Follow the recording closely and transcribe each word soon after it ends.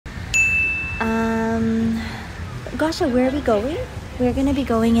Gosha, where are we going? We're gonna be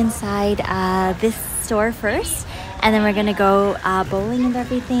going inside this store first, and then we're gonna go bowling and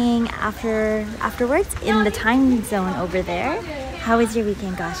everything afterwards in the time zone over there. How was your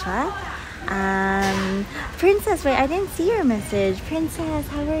weekend, Gosha? Princess, wait, I didn't see your message. Princess,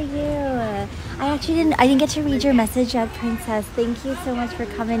 how are you? I didn't get to read your message yet, Princess. Thank you so much for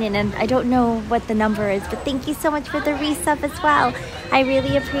coming in, and I don't know what the number is, but thank you so much for the resub as well. I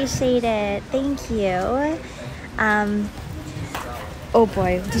really appreciate it. Thank you. Oh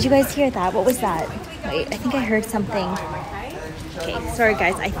boy, did you guys hear that? What was that? Wait, I think I heard something. Okay, sorry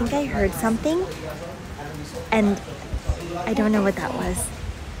guys, I think I heard something, and I don't know what that was.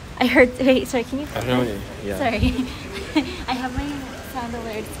 I heard, wait, sorry, can you? I don't know, yeah. Sorry. I have my sound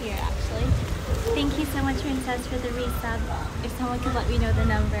alerts here, actually. Thank you so much, Princess, for the resub. If someone could let me know the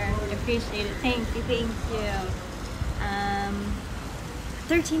number, I appreciate it. Thank you, thank you.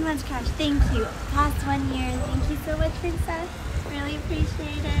 13 months crash, thank you. Past 1 year, thank you so much, Princess. Really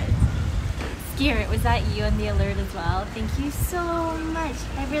appreciate it. Garrett, was that you on the alert as well? Thank you so much.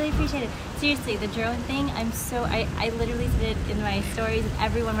 I really appreciate it. Seriously, the drone thing, I literally did it in my stories, and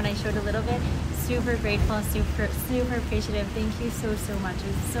everyone when I showed a little bit, super grateful, super appreciative. Thank you so much.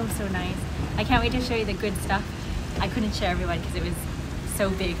 It was so nice. I can't wait to show you the good stuff. I couldn't share everyone because it was so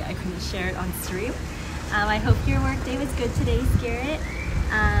big. I couldn't share it on stream. I hope your work day was good today, Garrett.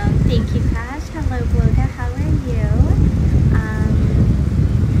 Thank you, Crash. Hello, Bloga. How are you?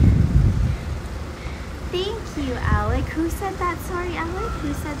 Thank you, Alec. Who said that? Sorry, Alec.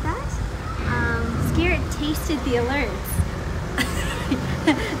 Who said that? Garrett tasted the alerts.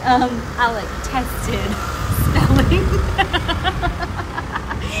 Alec tested spelling.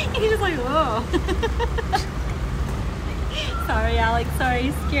 He's just like, whoa. Sorry, Alex.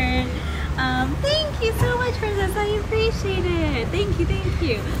 Sorry, Garrett. Thank you so much, Princess. I appreciate it. Thank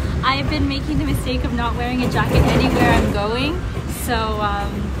you. I've been making the mistake of not wearing a jacket anywhere I'm going, so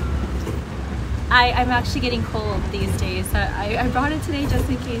I'm actually getting cold these days. I brought it today just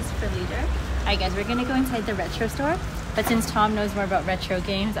in case for later. Alright guys, we're gonna go inside the retro store, but since Tom knows more about retro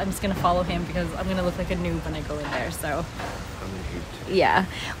games, I'm just gonna follow him because I'm gonna look like a noob when I go in there, so yeah.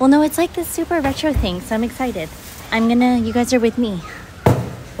 Well, no, it's like this super retro thing, so I'm excited. You guys are with me.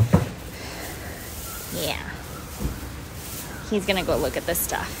 Yeah. He's gonna go look at this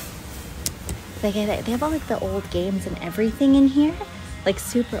stuff. They have all like the old games and everything in here, like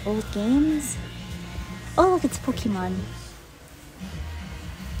super old games. Oh look, it's Pokemon.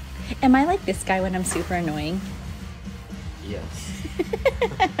 Am I like this guy when I'm super annoying? Yes.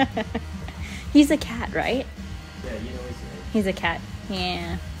 He's a cat, right? Yeah, He's a cat.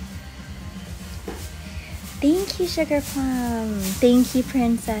 Yeah. Thank you, Sugar Plum. Thank you,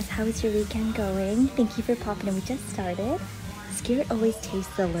 Princess. How is your weekend going? Thank you for popping in. We just started. Garrett always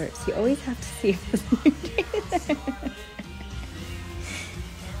tastes the alerts. You always have to see if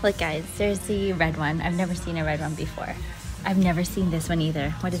Look, guys, there's the red one. I've never seen a red one before. I've never seen this one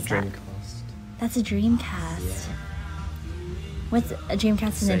either. What is that? Dreamcast. That's a Dreamcast. Yeah. What's a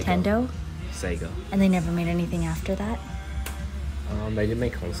Dreamcast? A Nintendo? Sega. And they never made anything after that? They did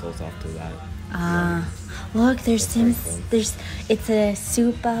make consoles after that. Look, there's Sims. It's a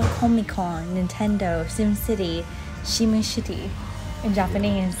Super Comic-Con, Nintendo, SimCity, Shimushiti in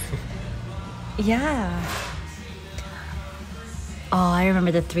Japanese. Yeah. Oh, I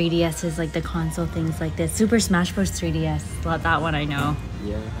remember the 3DSs, like the console things like this. Super Smash Bros. 3DS. That one I know.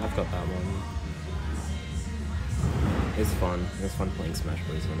 Yeah, I've got that one. It's fun. It's fun playing Smash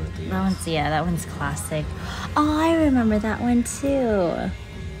Bros. On the DS. That one's classic. Oh, I remember that one too.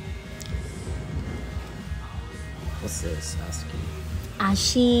 What's this?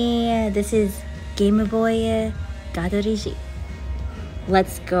 Ashi. This is Game Boy Gadoriji.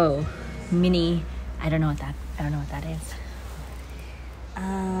 Let's Go Mini. I don't know what that is.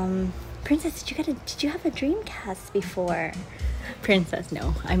 Princess, did you have a Dreamcast before? Princess,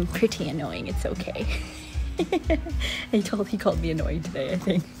 no. I'm pretty annoying. It's okay. He called me annoying today, I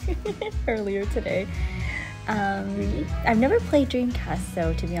think. Earlier today. I've never played Dreamcast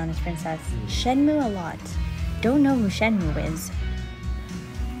though, to be honest, Princess. Shenmue a lot. Don't know who Shenmue is.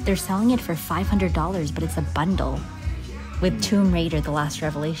 They're selling it for $500, but it's a bundle with Tomb Raider: The Last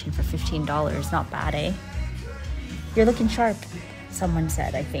Revelation for $15. Not bad, eh? You're looking sharp, someone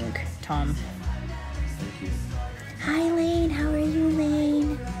said, I think, Tom. Thank you. Hi, Lane. How are you,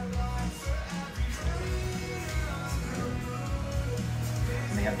 Lane?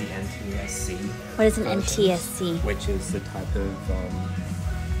 And they have the NTSC. What is an versions, NTSC? Which is the type of,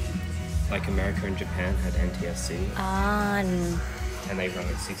 like America and Japan had NTSC. And they run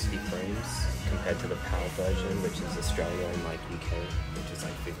at 60 frames compared to the PAL version, which is Australia and like UK, which is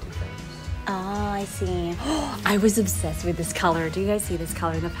like 50 frames. Oh, I see. I was obsessed with this color. Do you guys see this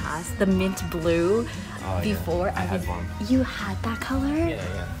color in the past? The mint blue. Before. Yeah. I had one. You had that color?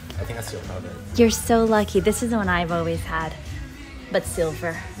 Yeah. I think I still have it. You're so lucky. This is the one I've always had. But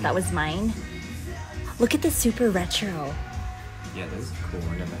silver. That was mine. Look at the super retro. Yeah, this is cool.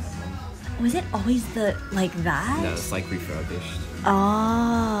 I never had one. Was it always like that? No, it's like refurbished.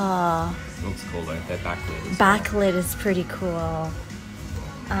 Oh. Looks cool though. Their backlit. Backlit is pretty cool.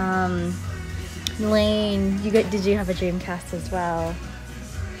 Lane, did you have a Dreamcast as well?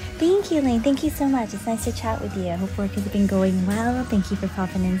 Thank you, Lane. Thank you so much. It's nice to chat with you. I hope work has been going well. Thank you for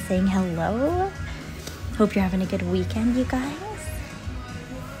popping in and saying hello. Hope you're having a good weekend, you guys.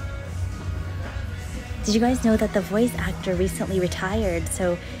 Did you guys know that the voice actor recently retired?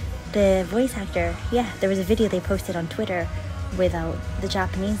 So the voice actor, there was a video they posted on Twitter without the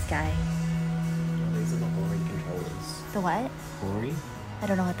Japanese guy. These are the Hori controllers. The what? Hori? I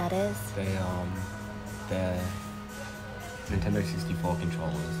don't know what that is. They're Nintendo 64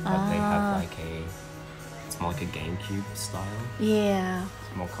 controllers, but they have it's more like a GameCube style. Yeah.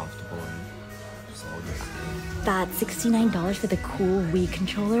 It's more comfortable and solid. That's $69 for the cool Wii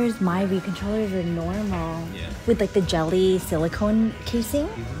controllers. My Wii controllers are normal. Yeah. With like the jelly silicone casing.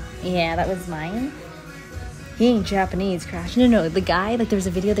 Mm-hmm. Yeah, that was mine. He ain't Japanese, Crash. No, the guy, like there was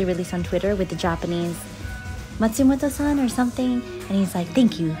a video they released on Twitter with the Japanese Matsumoto-san or something, and he's like,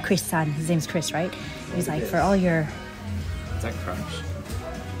 thank you, Chris-san. His name's Chris, right? He's like, for all your... Is that Crash?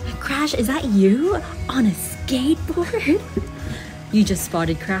 Crash, is that you? On a skateboard? You just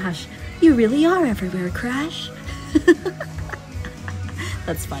spotted Crash. You really are everywhere, Crash.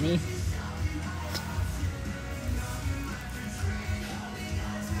 That's funny.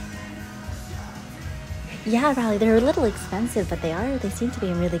 Yeah, Riley, they're a little expensive, but they seem to be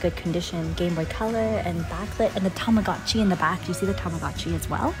in really good condition. Game Boy Color and backlit, and the Tamagotchi in the back. Do you see the Tamagotchi as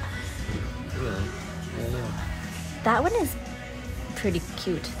well? Really? Yeah. That one is pretty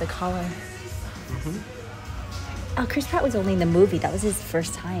cute, the color. Oh, Chris Pratt was only in the movie. That was his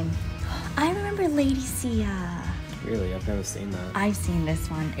first time. I remember Lady Sia. Really? I've never seen that. I've seen this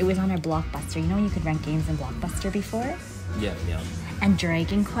one. It was on our Blockbuster. You know when you could rent games in Blockbuster before? Yeah. And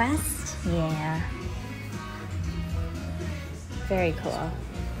Dragon Quest? Yeah. Very cool.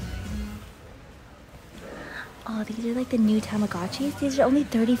 Oh, these are like the new Tamagotchis. These are only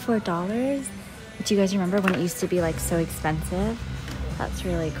 $34. Do you guys remember when it used to be like so expensive? That's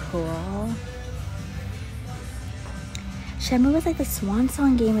really cool. Shenmue was like the swan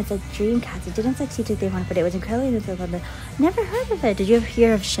song game with a Dreamcast. It didn't succeed as they wanted, but it was incredibly difficult. Never heard of it. Did you ever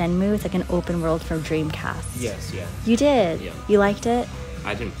hear of Shenmue? It's like an open world for Dreamcast. Yes, yeah. You did? Yeah. You liked it?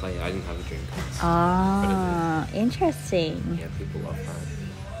 I didn't play it. I didn't have a Dreamcast. Ah, interesting. Yeah, people love that.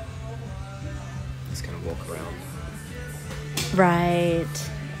 Just kind of walk around. Right.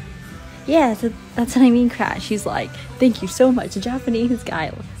 Yeah, so that's what I mean, Crash. He's like, thank you so much, a Japanese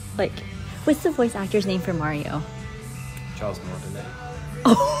guy. Like, what's the voice actor's name for Mario? Charles Martinet.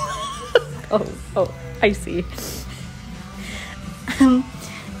 Oh, I see.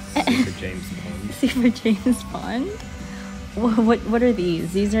 Super James Bond. Super James Bond? What are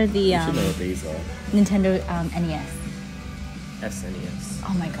these? These are the You should know what these are. Nintendo NES. SNES.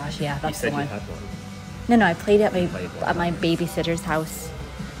 Oh my gosh, yeah, that's the You said one. you had one. No, I played it at my babysitter's house.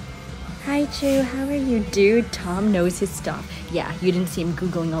 Hi, Chu. How are you, dude? Tom knows his stuff. Yeah, you didn't see him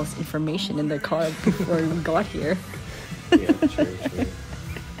Googling all this information in the car before we got here. Yeah, true.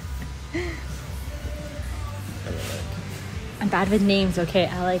 I'm bad with names, okay?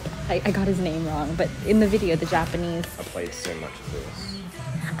 I got his name wrong, but in the video, the Japanese... I played so much of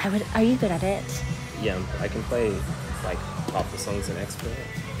this. Are you good at it? Yeah, I can play like half the songs in expert.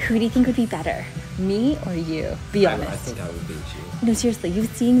 Who do you think would be better? Me or you? Be honest. I think I would beat you. No, seriously,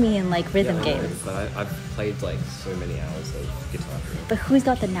 you've seen me in like rhythm games. But I've played like so many hours of Guitar Hero. But who's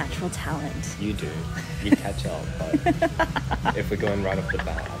got the natural talent? You do. You catch up, but if we're going right off the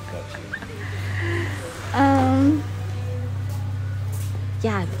bat, I've got you.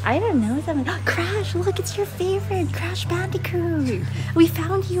 Yeah, I don't know. Crash, look, it's your favorite. Crash Bandicoot. We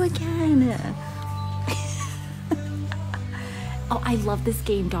found you again. Oh, I love this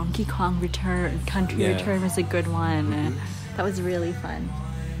game. Donkey Kong Return. Country Return was a good one. Mm-hmm. That was really fun.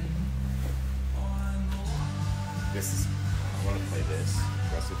 I want to play this.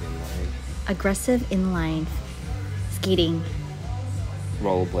 Aggressive inline. Skating.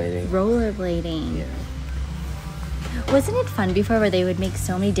 Rollerblading. Yeah. Wasn't it fun before where they would make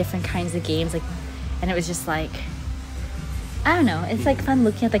so many different kinds of games, like, and it was just like, I don't know, it's like fun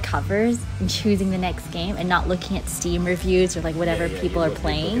looking at the covers and choosing the next game and not looking at Steam reviews or like whatever people are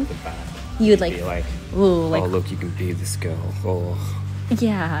playing. You would like, be like, ooh, like, oh look, you can be this girl. Oh.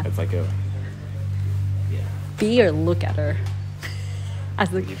 Yeah. It's like a be or look at her?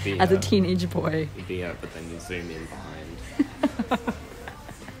 As a You teenage boy. You be out, but then you zoom in behind.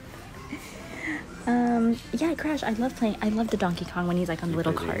 Yeah, Crash. I love the Donkey Kong when he's like on the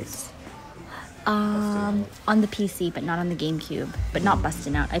little carts. On the PC, but not on the GameCube. But not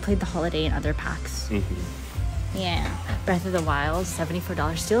busting out. I played the holiday and other packs. Yeah. Breath of the Wild,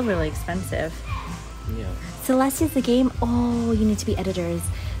 $74. Still really expensive. Yeah. Celestia's the game. Oh, you need to be editors.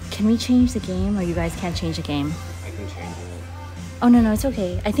 Can we change the game, or you guys can't change the game? I can change it. Oh, no, it's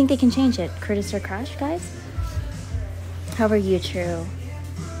okay. I think they can change it. Curtis or Crash, guys? How are you, True?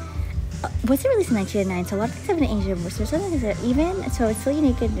 Was it released in 1999? So a lot of things have been aged. So something is even. So it's still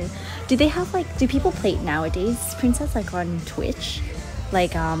unique. Do they have like? Do people play it nowadays, Princess? Like on Twitch,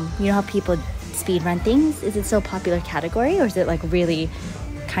 like you know how people speed run things? Is it still a popular category, or is it like really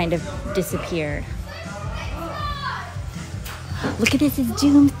kind of disappeared? Look at this! It's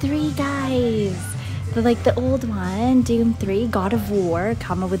Doom 3, guys. The old one, Doom 3, God of War.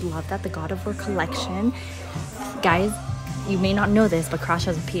 Kama would love that. The God of War collection, guys. You may not know this, but Crash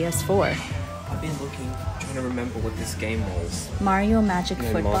has a PS4. I've been trying to remember what this game was. Mario Magic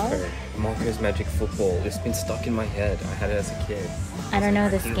Football? Marco's Magic Football. It's been stuck in my head. I had it as a kid. I don't know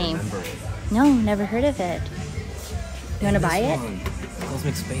this game. No, never heard of it. You want to buy it?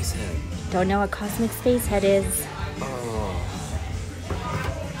 Cosmic Space Head. Don't know what Cosmic Space Head is. Oh.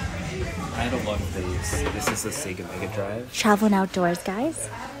 I had a lot of these. This is the Sega Mega Drive. Traveling Outdoors, guys.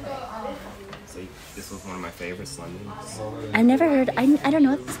 This was one of my favorites, London. I never heard. I don't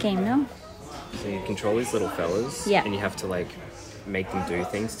know this game, no. So you control these little fellas. Yeah. And you have to like make them do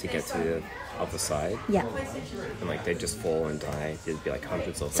things to get to the other side. Yeah. And like they just fall and die. There'd be like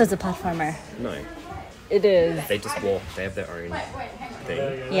hundreds of them. So it's a platformer. No. It is. They just walk. They have their own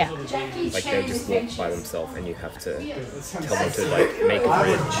thing. Yeah. Like they just walk by themselves, and you have to tell them to like make a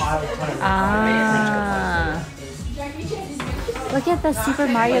bridge. Ah. Look at the Super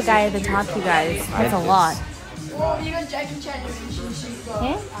Mario guy at the top, you guys. That's a lot. I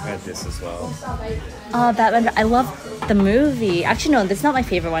had this as well. Oh, Batman. I love the movie. Actually, no, that's not my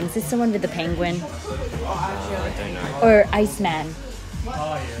favorite one. Is this the one with the penguin? I don't know. Or Iceman?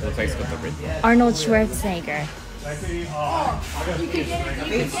 It looks like it's got the red one. Arnold Schwarzenegger.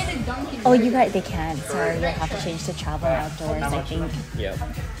 Oh, you guys, they can't. Sorry, you'll have to change to Traveling Outdoors, I think. Yep.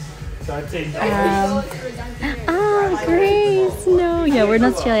 Grace, no. Yeah, we're in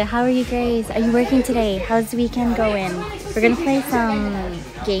Australia. How are you, Grace? Are you working today? How's the weekend going? We're gonna play some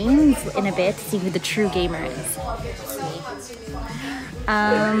games in a bit to see who the true gamer is.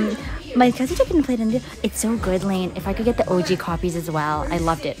 My cousin took it and played it. It's so good, Lane. If I could get the OG copies as well, I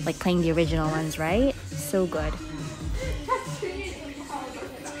loved it. Like playing the original ones, right? So good.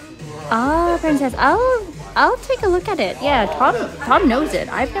 Oh, Princess. I'll take a look at it. Yeah, Tom knows it.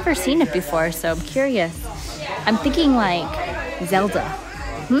 I've never seen it before, so I'm curious. I'm thinking like Zelda.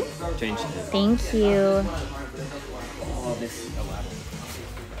 Change it. Thank you.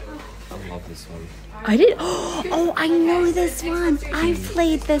 I love this one. I did. Oh, I know this one. I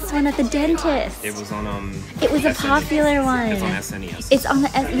played this one at the dentist. It was on It was a SNES. popular one. It's on SNES. It's on the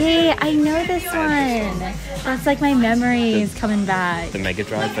yeah. I know this one. That's like my memories coming back. The Mega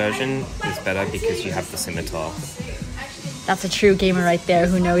Drive version is better because you have the scimitar. That's a true gamer right there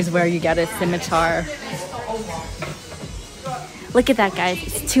who knows where you get a scimitar. Look at that, guys.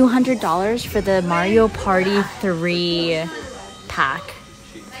 It's $200 for the Mario Party 3 pack.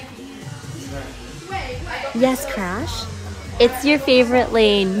 Yes, Crash? It's your favorite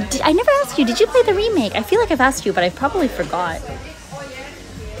Lane. I never asked you, did you play the remake? I feel like I've asked you, but I probably forgot.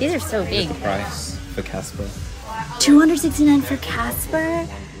 These are so big. The price for Casper. $269 for Casper?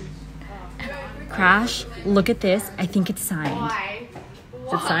 Crash, look at this. I think it's signed.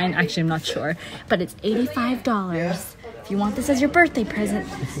 Is it signed? Actually, I'm not sure. But it's $85. If you want this as your birthday present,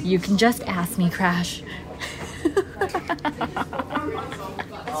 you can just ask me, Crash.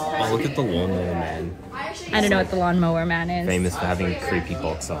 Oh, look at the Lawnmower Man. I don't know what the Lawnmower Man is. Famous for having creepy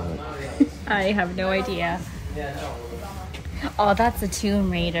box art. I have no idea. Oh, that's a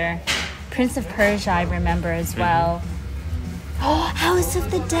Tomb Raider. Prince of Persia, I remember as well. Oh, House of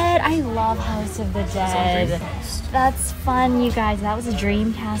the Dead. I love House of the Dead. That's fun, you guys. That was a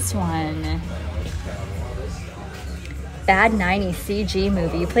Dreamcast one. Bad 90s CG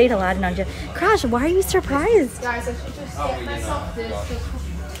movie. You played Aladdin on Crash, why are you surprised?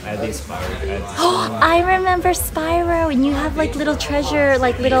 I had these Spyro. Oh, I remember Spyro, and you have like little treasure,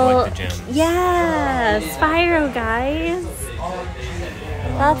 like little. Like the gems. Yeah, Spyro, guys.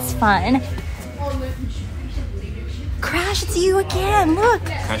 That's fun. Crash, it's you again. Look,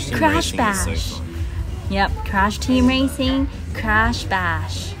 Crash Bash. Is so fun. Yep, Crash Team Racing, Crash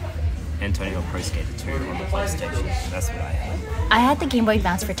Bash. Antonio Pro Skater 2 on the PlayStation. That's what I had. I had the Game Boy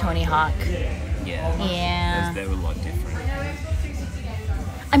Advance for Tony Hawk. Yeah. Yeah. They were a lot different.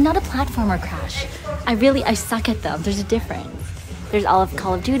 I'm not a platformer, Crash. I suck at them. There's a difference. There's all of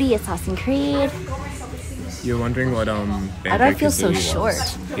Call of Duty, Assassin's Creed. You're wondering what Why do I feel so short?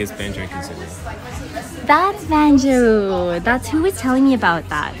 Here's Banjo-Kazooie. That's Banjo. That's who was telling me about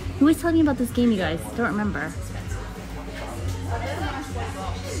that. Who was telling me about this game, you guys? Don't remember.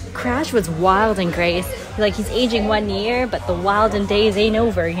 Crash was wild and grace. Like, he's aging 1 year, but the wild and days ain't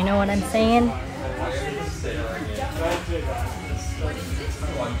over. You know what I'm saying?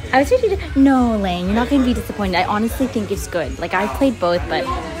 I was ready to... No, Lane, you're not going to be disappointed. I honestly think it's good. Like, I played both, but...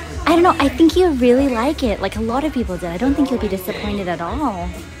 I don't know. I think you'll really like it. Like, a lot of people did. I don't think you'll be disappointed at all.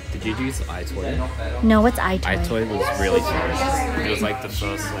 Did you use iToy? No, what's iToy? iToy was really fun. It was like the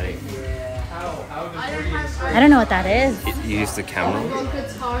first, like... I don't know what that is. You used the camera,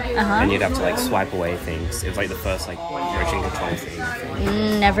 and you'd have to, like, swipe away things. It was like the first, like, motion control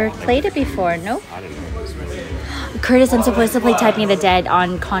thing. Never played it before. Nope. I don't know. It was really good. Curtis, I'm supposed to play Typing of the Dead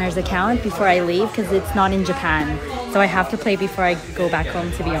on Connor's account before I leave because it's not in Japan. So I have to play before I go back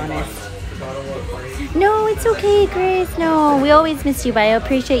home, to be honest. No, it's okay, Grace. No, we always miss you, but I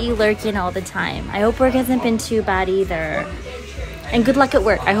appreciate you lurking all the time. I hope work hasn't been too bad either. And good luck at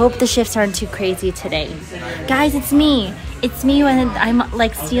work. I hope the shifts aren't too crazy today. Guys, it's me. It's me when I'm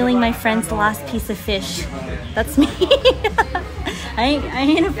like stealing my friend's last piece of fish. That's me. I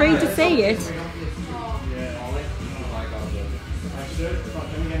ain't afraid to say it.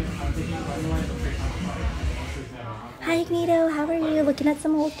 Hi, Ignito. How are you? Looking at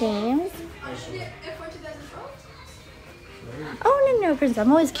some old games? Oh, no, Prince.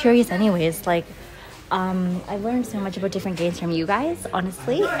 I'm always curious anyways. Like, I've learned so much about different games from you guys,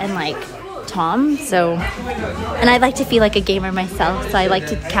 honestly, and like Tom. So, and I like to feel like a gamer myself, so I like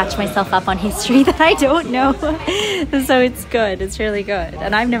to catch myself up on history that I don't know. So it's good. It's really good.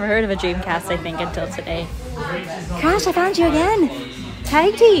 And I've never heard of a Dreamcast, I think, until today. Crash, I found you again.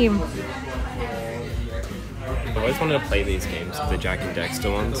 Tag team. I've always wanted to play these games, the Jack and Dexter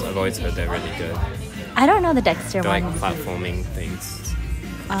ones. I've always heard they're really good. I don't know the Dexter They're like one. platforming things.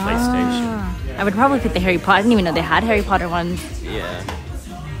 PlayStation. I would probably pick the Harry Potter. I didn't even know they had Harry Potter ones. Yeah.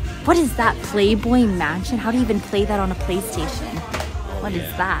 What is that? Playboy Mansion? How do you even play that on a PlayStation? What is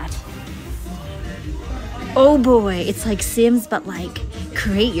that? Oh boy, it's like Sims, but like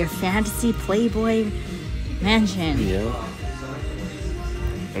create your fantasy Playboy Mansion. Yeah.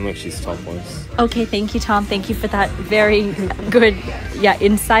 And look, she's topless. Okay, thank you, Tom. Thank you for that very good,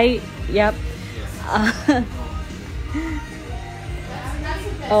 insight. Yep.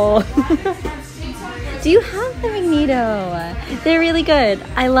 Oh. Do you have the Magneto? They're really good.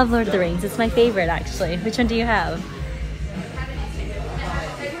 I love Lord of the Rings. It's my favorite, actually. Which one do you have?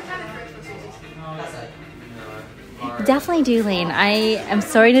 Definitely do, Lane. I am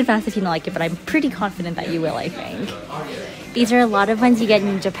sorry in advance if you don't like it, but I'm pretty confident that you will, I think. These are a lot of ones you get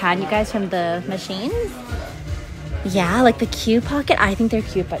in Japan, you guys, from the machines. Yeah, like the Q Pocket. I think they're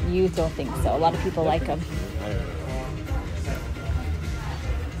cute, but you don't think so. A lot of people like them.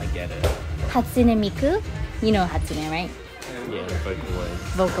 I get it. Hatsune Miku. You know Hatsune, right? Yeah, Vocaloid.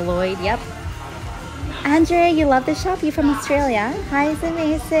 Vocaloid, yep. Andrea, you love the shop? You from Australia? Hi,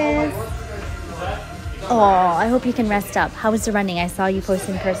 Zamasis. Oh, I hope you can rest up. How was the running? I saw you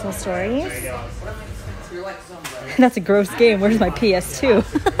posting personal stories. That's a gross game. Where's my PS2?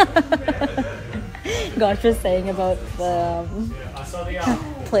 Gosh was saying about the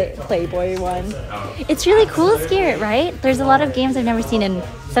Playboy one. It's really cool, Scarrett, right? There's a lot of games I've never seen, and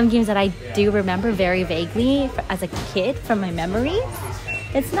some games that I do remember very vaguely as a kid from my memories.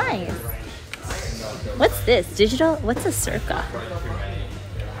 It's nice. What's this? Digital? What's a Circa?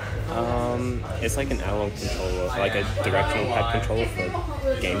 It's like an analog controller, like a directional pad controller for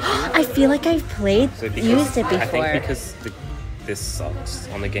GameCube. I feel like I've used it before. I think because this sucks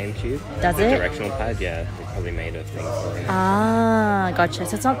on the GameCube. Does the it? Directional pad, yeah, they probably made a thing for it. Ah, gotcha.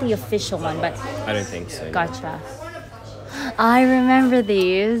 So it's not the official one, but... I don't think so. Gotcha. I remember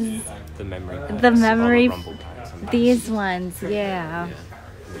these. The memory packs. The memory... Rumble packs. These ones, yeah.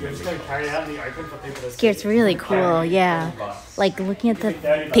 It's really cool, yeah. Like looking at the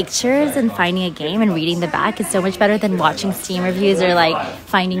pictures and finding a game and reading the back is so much better than watching Steam reviews or like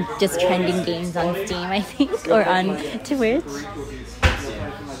finding just trending games on Steam, I think, or on Twitch.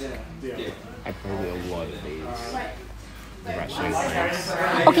 I probably a lot of these. Ratchet and Clanks.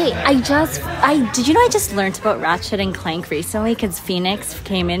 Okay, did you know I just learned about Ratchet and Clank recently because Phoenix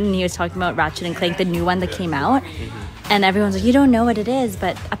came in and he was talking about Ratchet and Clank, the new one that came out. And everyone's like, you don't know what it is,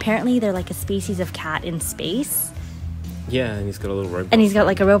 but apparently they're like a species of cat in space. Yeah, and he's got a little robot. And he's got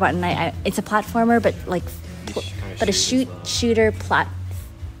like a robot, and it's a platformer, but like, but a shoot as well. shooter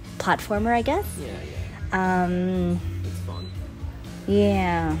platformer, I guess. Yeah, yeah. It's fun.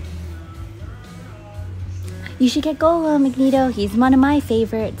 Yeah. You should get Golem, Magneto. He's one of my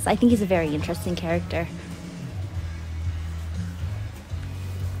favorites. I think he's a very interesting character.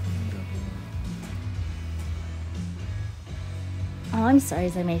 Oh, I'm sorry,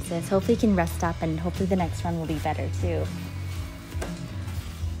 Zamesis. Hopefully you can rest up, and hopefully the next one will be better too.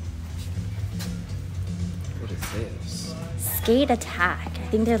 What is this? Skate Attack. I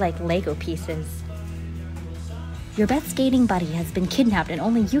think they're like Lego pieces. Your best skating buddy has been kidnapped and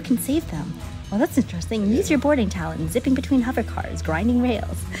only you can save them. Well, that's interesting. Use your boarding talent, zipping between hover cars, grinding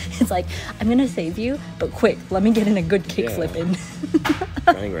rails. It's like, I'm gonna save you, but quick, let me get in a good kickflip in.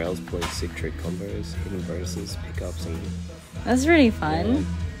 Grinding rails, pulling sick trick combos, hidden bonuses, pickups, and... That's really fun.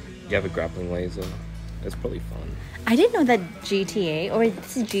 Yeah. You have a grappling laser. It's probably fun. I didn't know that GTA, or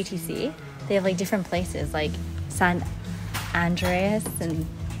this is GTC, they have like different places, like San Andreas and...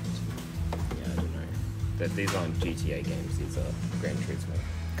 Yeah, I don't know. These aren't GTA games, these are Gran Turismo.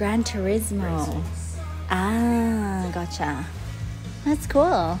 Gran Turismo. Races. Ah, gotcha. That's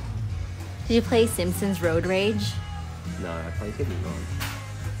cool. Did you play Simpsons Road Rage? No, I played Hidden Run.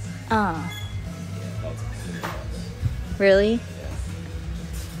 Ah, Yeah, that was a pain in the ass. really? Yeah.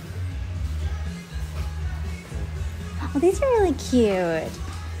 Oh, these are really cute.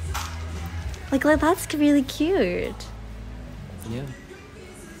 Like that's really cute. Yeah.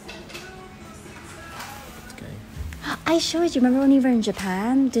 Okay. I showed you. Remember when you were in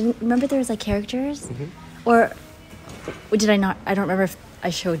Japan? Remember there was like characters? Mm-hmm. Or did I not? I don't remember if I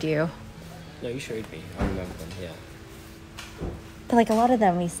showed you. No, you showed me. I remember them, yeah. But like a lot of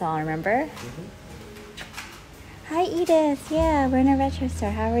them we saw, remember? Mm-hmm. Hi Edith. Yeah, we're in a retro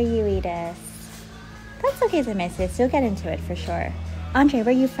store. How are you, Edith? That's okay, Zamesis. You'll get into it for sure. Andre,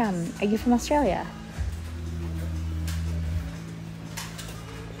 where are you from? Are you from Australia?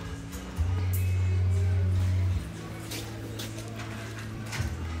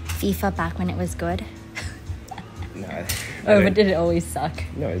 FIFA back when it was good? No. Or did it always suck?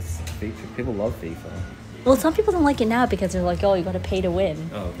 No, it's FIFA. People love FIFA. Well, some people don't like it now because they're like, oh, you gotta pay to win.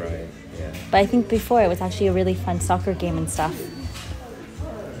 Oh, right. Yeah. But I think before it was actually a really fun soccer game and stuff.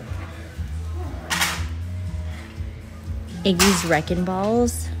 Iggy's Wrecking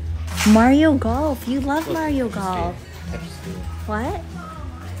Balls. Mario Golf. You love Mario Golf. Tetrasphere. What?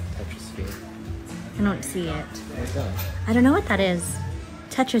 Tetrasphere. I don't see it. What's that? I don't know what that is.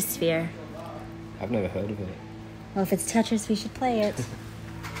 Tetrasphere. I've never heard of it. Well, if it's Tetris, we should play it.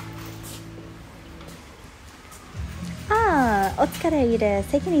 Otsukare Edith.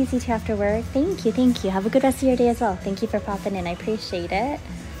 Take it easy too after work. Thank you, thank you. Have a good rest of your day as well. Thank you for popping in. I appreciate it.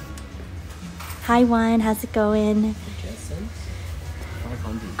 Hi, Juan. How's it going? Jetson?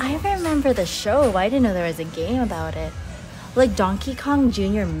 500. I remember the show. I didn't know there was a game about it. Like Donkey Kong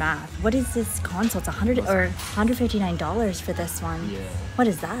Junior Math. What is this console? It's $159 for this one. Yeah. What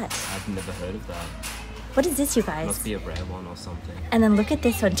is that? I've never heard of that. What is this, you guys? Must be a rare one or something. And then look at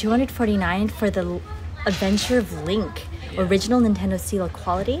this one, $249 for the Adventure of Link, Yeah. original Nintendo Seal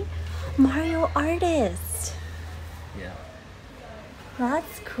quality. Mario Artist. Yeah.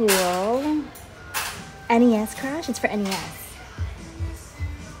 That's cool. NES Crash? It's for NES.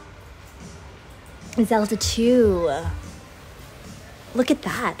 Zelda 2. Look at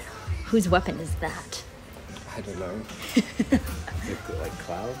that. Whose weapon is that? I don't know. Is it like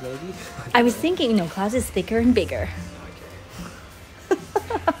Cloud, maybe? I was thinking, Cloud is thicker and bigger. Okay.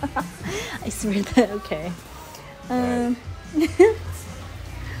 I swear that, okay. Right.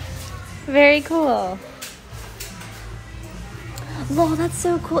 Very cool. Lol, that's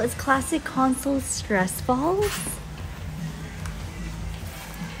so cool. It's classic console stress balls.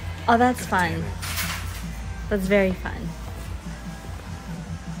 Oh, that's fun. That's very fun.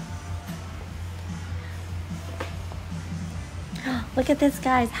 Look at this,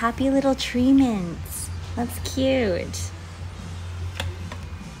 guys. Happy little tree mints. That's cute.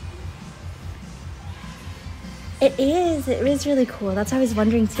 It is. It is really cool. That's why I was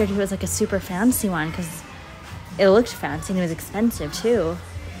wondering if it was like a super fancy one, because it looked fancy and it was expensive too.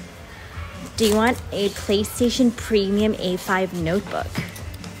 Do you want a PlayStation Premium A5 notebook?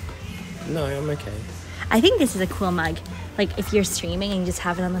 No, I'm okay. I think this is a cool mug. Like if you're streaming and you just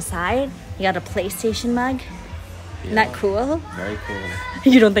have it on the side, you got a PlayStation mug. Isn't that cool? Very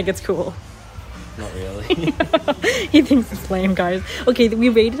cool. You don't think it's cool? Not really. He thinks it's lame, guys. Okay, we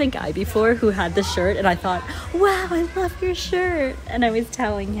rated a guy before who had the shirt, and I thought, wow, I love your shirt. And I was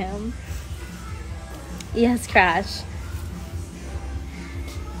telling him, yes, Crash.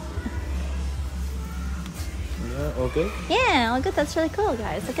 Yeah. all good? Yeah, all good. That's really cool,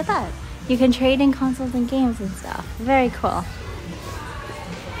 guys. Look at that. You can trade in consoles and games and stuff. Very cool.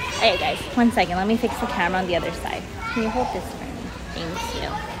 Alright, guys. 1 second. Let me fix the camera on the other side. Can you hold this for me? Thank you.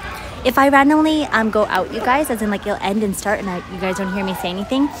 If I randomly go out, you guys, as in like it'll end and start, and you guys don't hear me say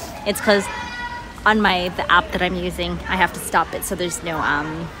anything, it's because on the app that I'm using, I have to stop it, so there's no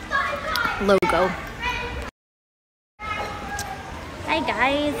logo. Hi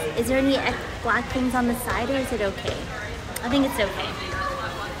guys, is there any black things on the side, or is it okay? I think it's okay.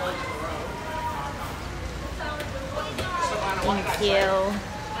 Thank you.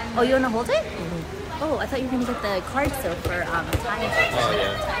 Oh, you want to hold it? Mm-hmm. Oh, I thought you were going to get the cards though for time. Oh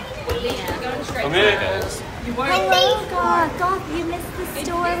yeah. Come here, guys. Hello, God, you missed the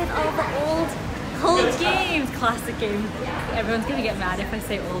store with all the old games. Classic games. Everyone's going to get mad if I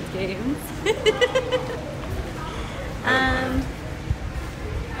say old games.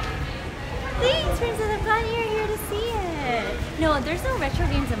 Thanks, Princess. I'm glad you're here to see it. No, there's no retro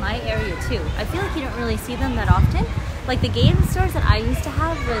games in my area too. I feel like you don't really see them that often. Like the game stores that I used to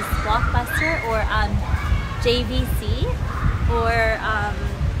have was Blockbuster or JVC or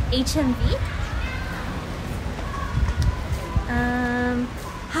HMV.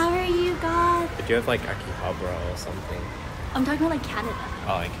 How are you, God? Did you have like Akihabara or something? I'm talking about like Canada.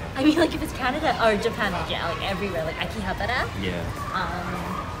 Oh, okay. I mean, like if it's Canada or Japan, like yeah, like everywhere, like Akihabara. Yeah.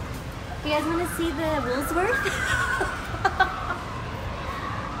 You guys want to see the Woolsworth?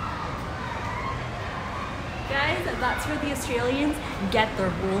 Guys, that's where the Australians get their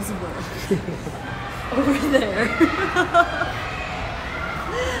Woolsworth. Over there.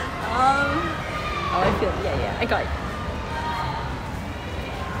 Oh, I feel, yeah, I got it.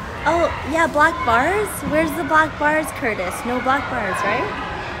 Oh, yeah, black bars? Where's the black bars, Curtis? No black bars, right?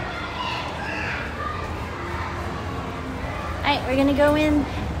 Alright, we're gonna go in.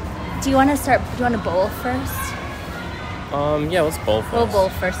 Do you want to bowl first? Yeah, let's bowl first. We'll bowl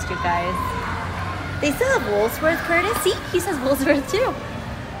first, you guys. They still have Woolsworth, Curtis. See, he says Woolsworth too.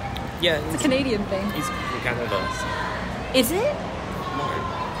 Yeah, it's a Canadian thing. He's from Canada. Is it? No.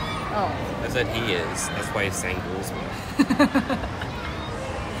 Oh. I said he is. That's why he's saying Woolsworth.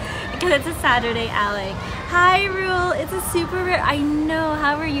 Because it's a Saturday, Alec. Hi, Rule. It's a super rare. I know.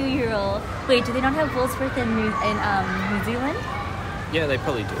 How are you, Rule? Wait, do they not have Woolsworth in New Zealand? Yeah, they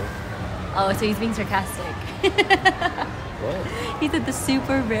probably do. Oh, so he's being sarcastic. What? He said the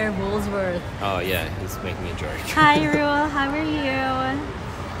super rare Woolsworth. Oh yeah, he's making a joke. Hi, Rule. How are you?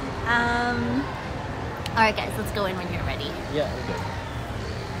 Alright, guys, let's go in when you're ready. Yeah, we're good.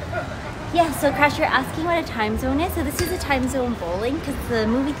 Yeah, so Crash, you're asking what a time zone is. So this is a time zone bowling because the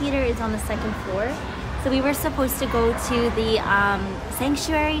movie theater is on the 2nd floor. So we were supposed to go to the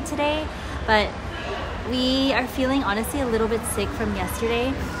sanctuary today, but we are feeling honestly a little bit sick from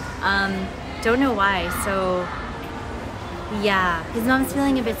yesterday. Don't know why. So yeah, his mom's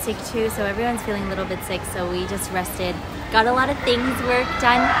feeling a bit sick too, so everyone's feeling a little bit sick, so we just rested. Got a lot of work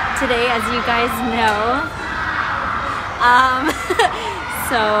done today, as you guys know.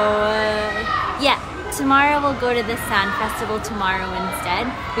 Yeah, tomorrow we'll go to the Sand Festival tomorrow instead.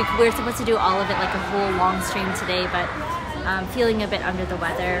 We're supposed to do all of it like a whole long stream today, but I'm feeling a bit under the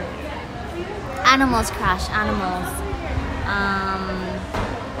weather. Animals, Crash, animals.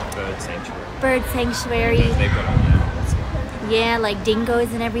 Bird sanctuary. Bird sanctuary. They've got animals. Yeah, like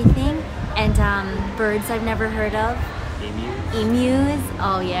dingoes and everything. And birds I've never heard of. Emus.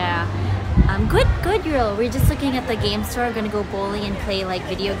 Oh yeah. Good girl. We're just looking at the game store. We're gonna go bowling and play like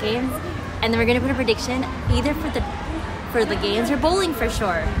video games, and then we're gonna put a prediction either for the games or bowling for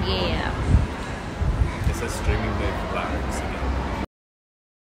sure. Yeah. It says streaming the belabox again.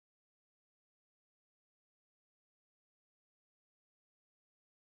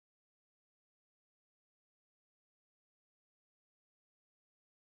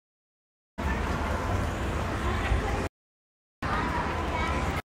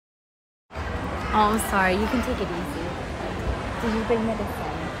 Oh, I'm sorry. You can take it easy. Did you bring medicine?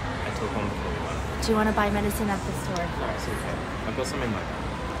 I took one before we went. Do you want to buy medicine at the store? No, it's okay. I've got some in my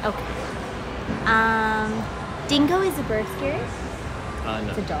bag. Okay. Dingo is a bird scared? No.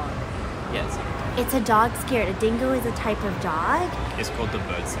 It's a dog. Yeah, it's a It's a dog scared. A dingo is a type of dog. It's called the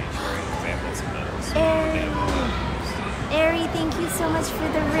bird sanctuary because they have lots of birds. Ari, thank you so much for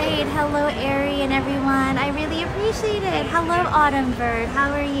the raid. Hello, Ari and everyone. I really appreciate it. Hello, Autumn Bird.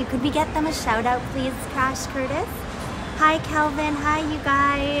 How are you? Could we get them a shout out, please, Crash Curtis? Hi, Kelvin. Hi, you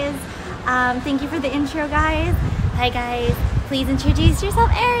guys. Thank you for the intro, guys. Hi, guys. Please introduce yourself.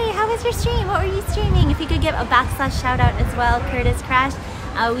 Ari, how was your stream? What were you streaming? If you could give a / shout out as well, Curtis Crash.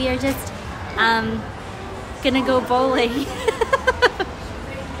 We are just gonna go bowling.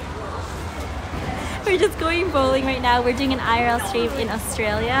 We're just going bowling right now. We're doing an IRL stream in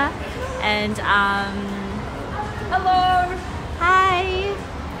Australia. And, hello! Hi!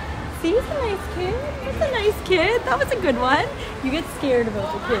 See, he's a nice kid. That's a nice kid. That was a good one. You get scared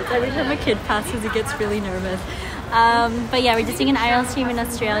about the kids. Every time a kid passes, he gets really nervous. But yeah, we're just doing an IRL stream in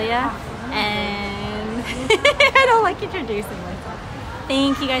Australia. And I don't like introducing myself.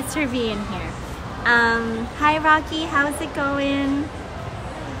 Thank you guys for being here. Hi Rocky, how's it going?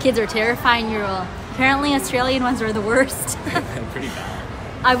 Kids are terrifying, Ural. Apparently Australian ones are the worst. Pretty bad.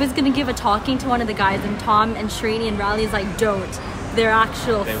 I was gonna give a talking to one of the guys, and Tom and Srini and Riley's like, don't. They're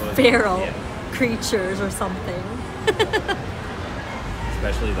actual feral creatures or something.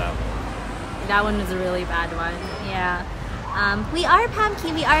 Especially that one. That one was a really bad one, yeah. We are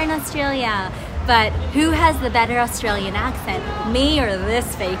Pamki, we are in Australia. But who has the better Australian accent? Me or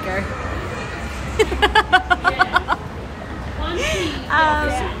this faker?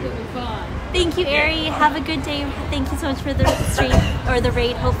 Thank you, Ari. Have a good day. Thank you so much for the stream or the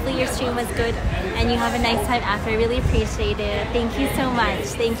raid. Hopefully your stream was good and you have a nice time after. I really appreciate it. Thank you so much.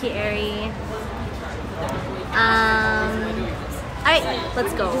 Thank you, Ari. Alright,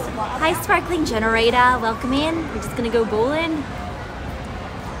 let's go. Hi, Sparkling Generator. Welcome in. We're just gonna go bowling.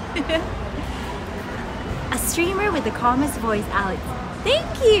 A streamer with the calmest voice, Alex.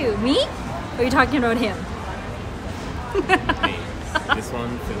 Thank you. Me? Or are you talking about him? Me. This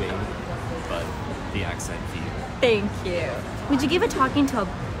one for me, but the accent for you. Thank you. Would you give a talking to a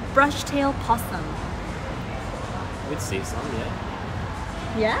brush-tailed possum? We'd see some, yeah.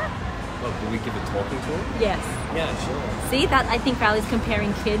 Yeah? Well, would we give a talking to him? Yes. Yeah, sure. See, that I think Riley's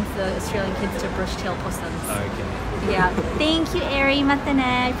comparing kids, the Australian kids, to brush-tailed possums. Okay. Yeah. Thank you, Ari Matane.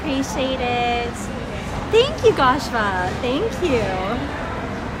 I appreciate it. Thank you, Goshva. Thank you.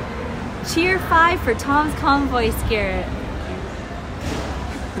 Cheer 5 for Tom's convoy skirt.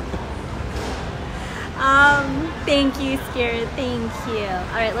 Thank you, Scarrett. Thank you.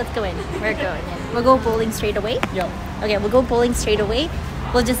 All right, let's go in. We're going in. We'll go bowling straight away. Yep. Okay, we'll go bowling straight away.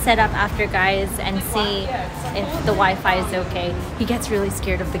 We'll just set up after, guys, and see if the Wi-Fi is okay. He gets really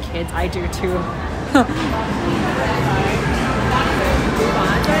scared of the kids. I do too.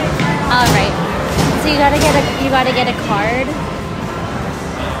 All right. So you gotta get a card.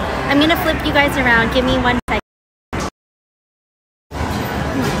 I'm gonna flip you guys around. Give me 1 second.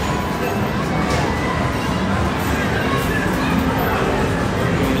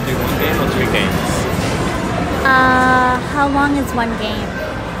 How long is one game?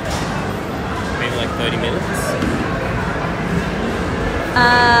 Maybe like 30 minutes.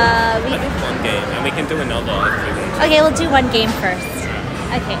 Like one game, and we can do another if we want. Okay, we'll do one game first.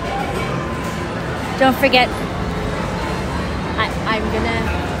 Okay. Don't forget. I'm gonna.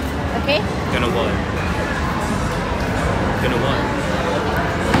 Okay. Gonna what? Gonna what?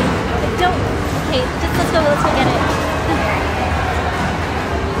 Don't. Okay, just let's go get it.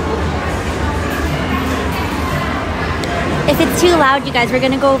 If it's too loud, you guys, we're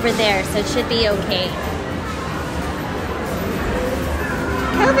gonna go over there, so it should be okay.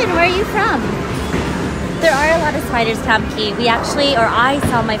 Kelvin, where are you from? There are a lot of spiders, Kamki. I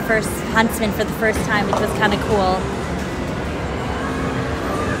saw my first huntsman for the first time, which was kind of cool.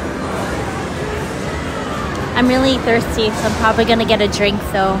 I'm really thirsty, so I'm probably gonna get a drink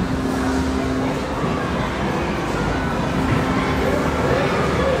though.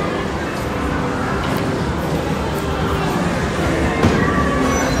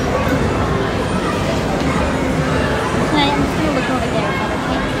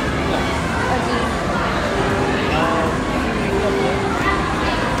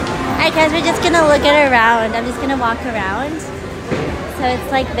 Guys, we're just gonna look it around. I'm just gonna walk around. So it's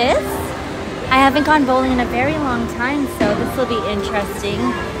like this. I haven't gone bowling in a very long time, so this will be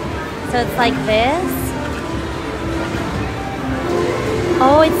interesting. So it's like this.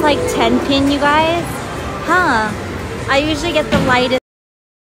 Oh, it's like 10 pin, you guys. Huh. I usually get the lightest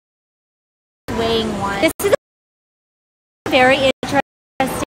weighing one. This is very interesting.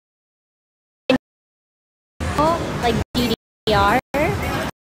 Like DDR.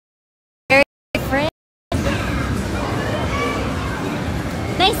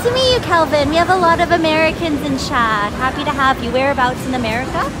 Nice to meet you, Kelvin. We have a lot of Americans in chat. Happy to have you. Whereabouts in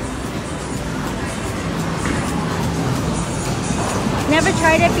America? Never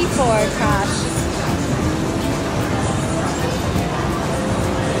tried it before, Trash.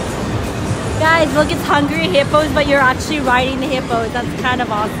 Guys, look, it's hungry hippos, but you're actually riding the hippos. That's kind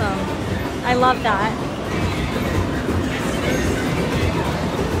of awesome. I love that.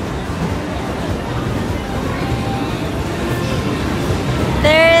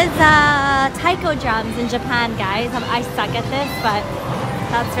 There's taiko drums in Japan, guys. I suck at this, but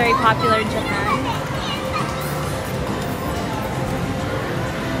that's very popular in Japan.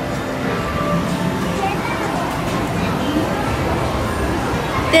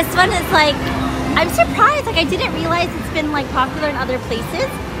 This one is like, I'm surprised. Like I didn't realize it's been like popular in other places.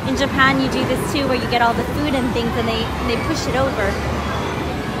 In Japan, you do this too, where you get all the food and things, and they push it over.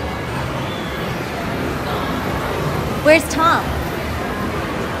 Where's Tom?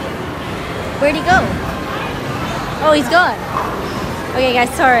 Where'd he go? Oh, he's gone. Okay, guys,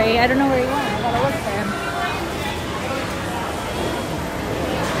 sorry. I don't know where he went. I gotta look for him.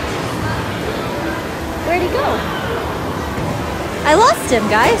 Where'd he go? I lost him,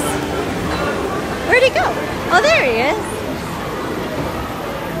 guys. Where'd he go? Oh, there he is.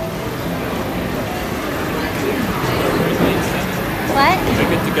 What? We're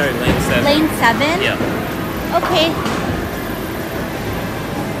good to go, lane 7. Lane 7? Yeah. Okay.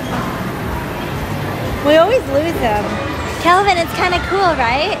 We always lose them. Kelvin, it's kind of cool,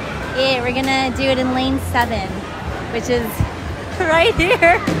 right? Yeah, we're gonna do it in lane 7, which is right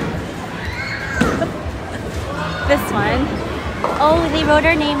here. This one. Oh, they wrote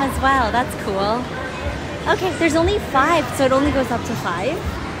our name as well. That's cool. Okay, there's only 5, so it only goes up to 5?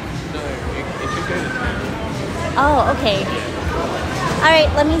 No, it should go to 10. Oh, okay. All right,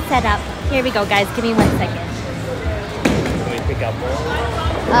 let me set up. Here we go, guys. Give me 1 second. Can we pick up more?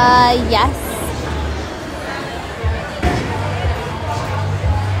 Yes.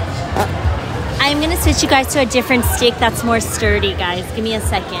 I'm gonna switch you guys to a different stick that's more sturdy, guys. Give me a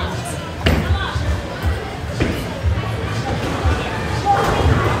second.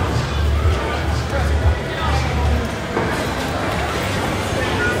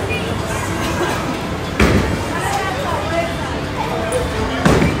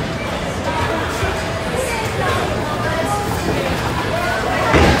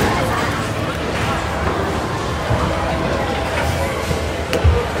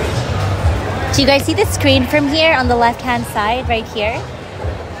 Do you guys see the screen from here on the left-hand side, right here?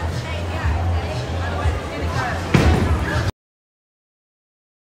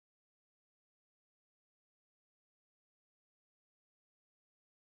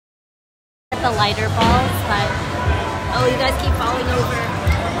 The lighter balls, but oh, you guys keep falling over.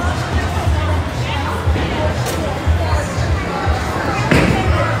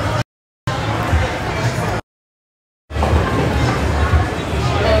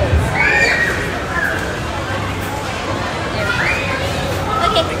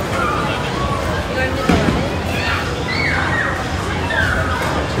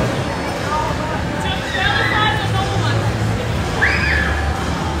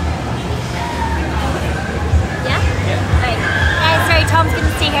 Tom's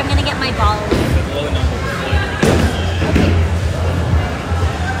gonna stay here. I'm gonna get my balls.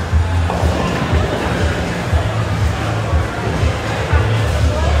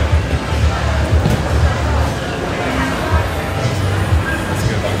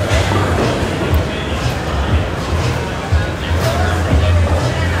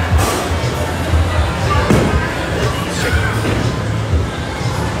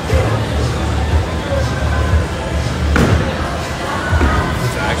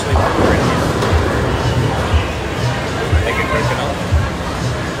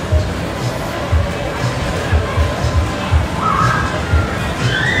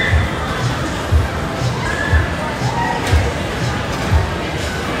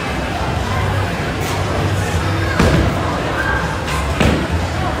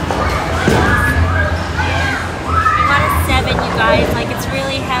 Like it's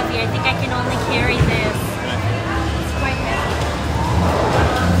really heavy. I think I can only carry this. It's quite heavy.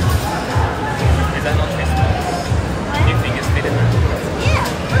 Is that not testable? What? Do your fingers fit in that? Yeah.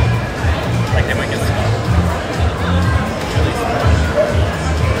 Like they might get stuck.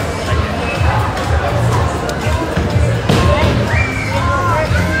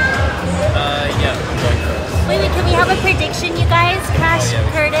 Yeah, I'm going first. Wait, can we have a prediction, you guys? Crash,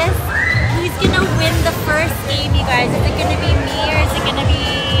 Curtis? Who's gonna win the first game, you guys? Is it gonna be me or is it gonna be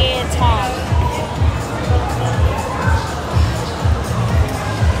Tom?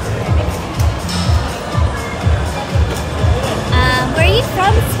 Where are you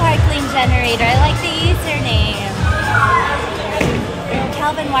from, Sparkling Generator? I like the username.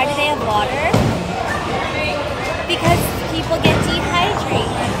 Calvin, why do they have water? Because people get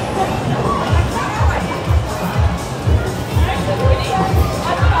dehydrated.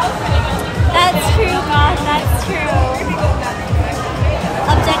 That's true, God, that's true.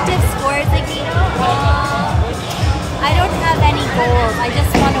 Objective scores, Agino? I don't have any goals. I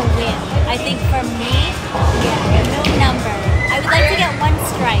just want to win. I think for me, no number. I would like to get 1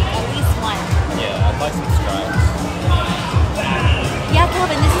 strike, at least 1. Yeah, I'd like some strikes. Yeah,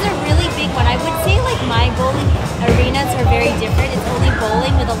 Calvin, this is a really big one. I would say like my bowling arenas are very different. It's only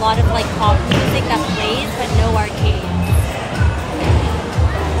bowling with a lot of like pop music that plays, but no arcade.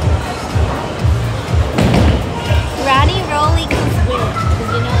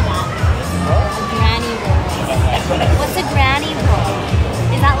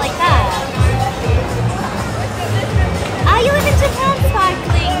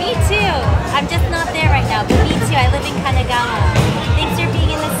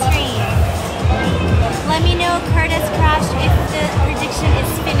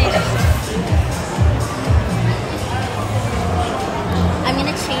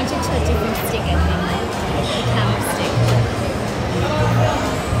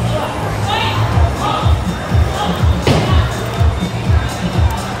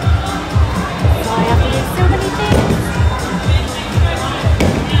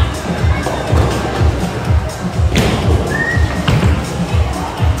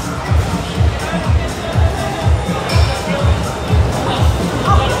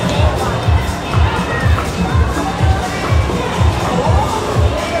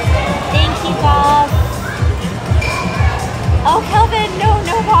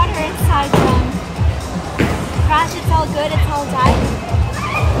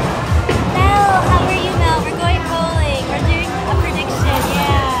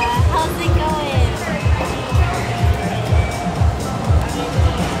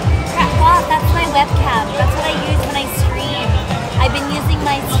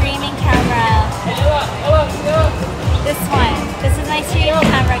 my streaming camera. This one. This is my streaming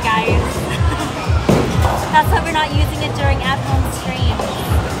camera, guys. That's why we're not using it during at-home streams.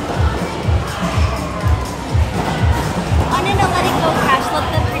 Oh no, no, let it go, Crash. Let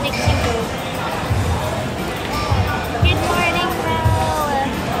the prediction go. Good morning, Mel.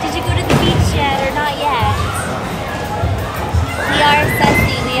 Did you go to the beach yet or not yet? We are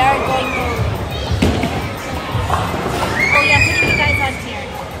Sussy. We are going home. Oh yeah, I'm putting you guys on here.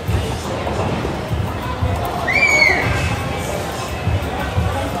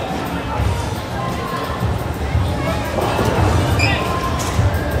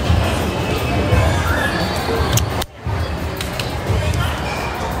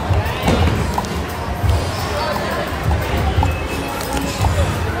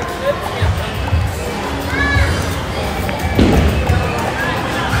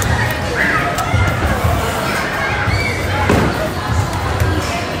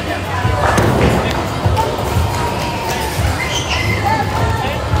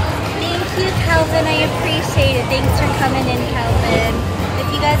 I appreciate it. Thanks for coming in, Calvin. If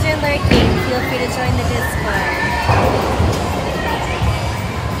you guys are lurking, feel free to join the Discord.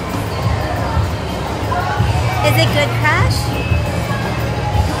 Is it good, Crash?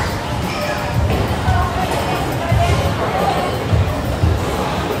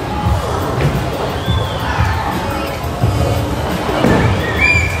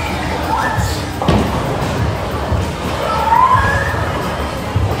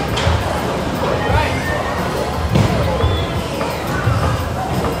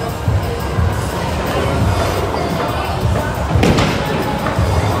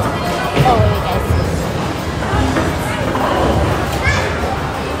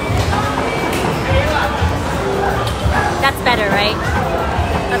 Better, right?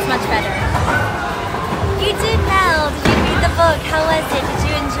 That's much better. You did, Mel. Did you read the book? How was it? Did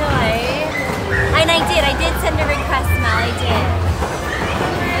you enjoy? And I did send a request, Mel. I did.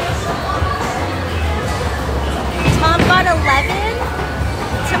 Tom got 11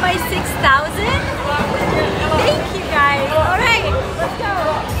 to my 6,000. Thank you, guys. All right, let's go.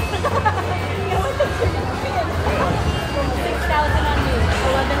 6,000 on you.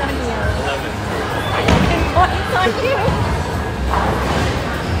 11 on you. 11 points on you.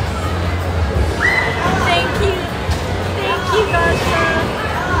 Thank you. Thank you, Gasha.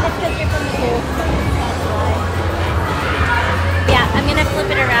 It's because you're from the group. That's why. Yeah, I'm going to flip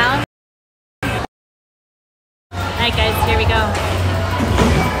it around. Alright guys, here we go.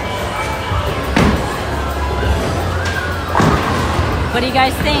 What do you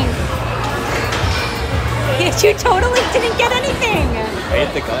guys think? You totally didn't get anything. I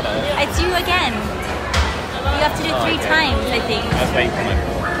hit the gun out. It's you again. You have to do 3 times, I think. I was waiting for my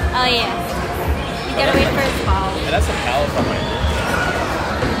ball. Oh yeah. You gotta wait for his ball. And that's a power from my ball.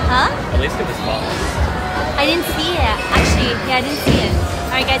 Huh? At least it was fast. I didn't see it. Actually, yeah, I didn't see it.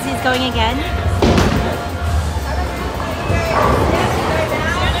 Alright guys, he's going again.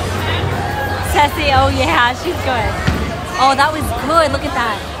 Ceci, oh yeah, she's good. Oh, that was good. Look at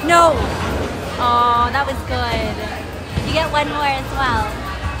that. No. Oh, that was good. You get one more as well.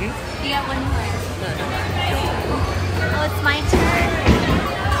 You get one more. Oh, it's my turn.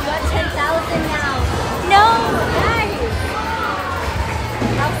 You got 10,000 now. No, guys.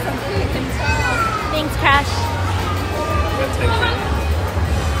 Have something you can tell. Thanks, Crash.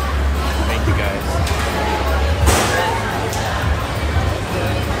 Thank you, guys.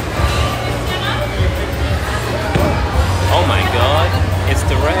 Oh my god, it's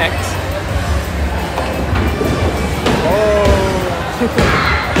direct. Oh.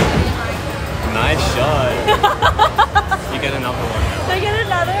 Nice shot. You get another one. I get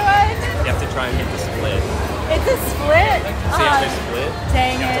another one? You have to try and get the split. It's a split? See how they split?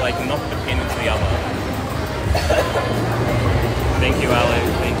 Dang you have to it. like knock the pin into the other. Thank you, Alex.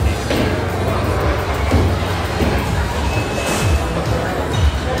 Thank you.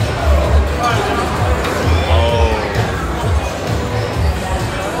 Oh.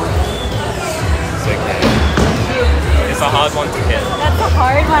 It's okay. It's a hard one to hit. That's a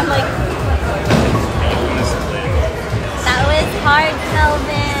hard one, like... Honestly. That was hard,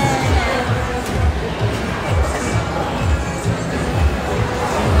 Kelvin.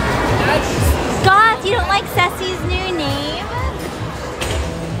 Goth, you don't like Ceci's new name?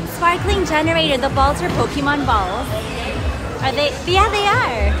 Sparkling Generator. The balls are Pokemon balls. Are they? Yeah, they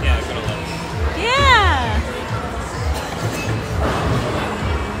are. Yeah, I'm gonna love it. Yeah.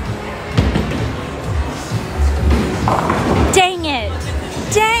 Dang it.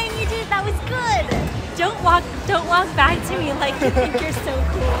 Dang, you did. That was good. Don't walk back to me like you think you're so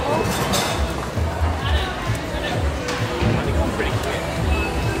cool. I think I'm pretty quick.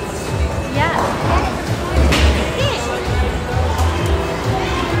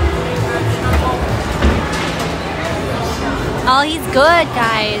 Oh, he's good,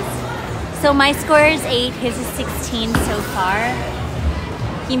 guys. So my score is 8, his is 16 so far.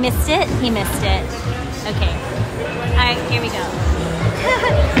 He missed it? He missed it. Okay. Alright, here we go.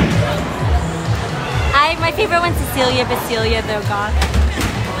 My favorite one's Cecilia Basilia though, goth.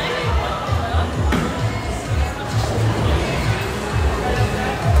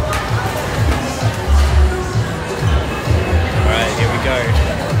 Alright, here we go.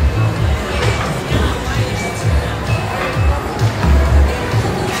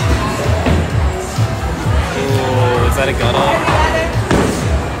 Ooh, is that a gutter?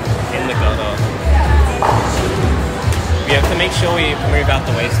 In the gutter. We have to make sure we move out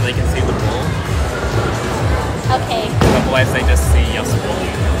the way so they can see the ball. Okay. Otherwise they just see us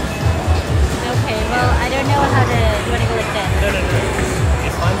balling. Okay, well, I don't know how to... You want to go like this? No.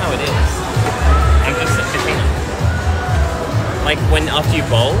 It's fine how it is. I'm just sitting. Like when after you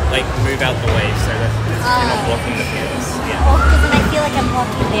bowl, like move out the way so that you're not blocking the pins. Yeah. Oh, because then I feel like I'm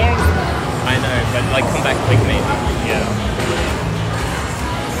blocking theirs. I know, but like come back quick maybe. Yeah.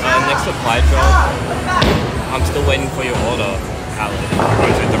 Next supply drop. I'm still waiting for your order, Alan.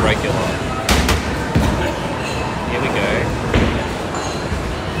 Or is it the regular? Here we go.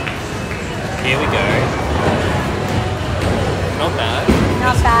 Here we go. Not bad.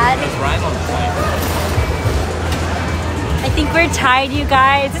 Not bad. That's right on point. I think we're tied, you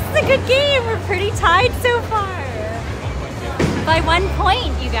guys. This is a good game. We're pretty tied so far. By 1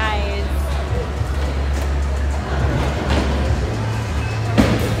 point, you guys.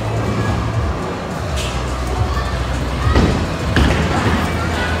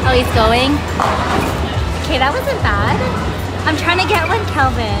 Oh, he's going. Okay, that wasn't bad. I'm trying to get one,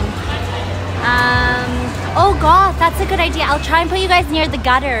 Kelvin. Oh God, that's a good idea. I'll try and put you guys near the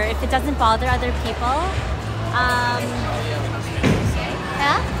gutter if it doesn't bother other people.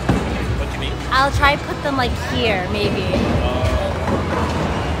 Yeah? What do you mean? I'll try and put them like here, maybe.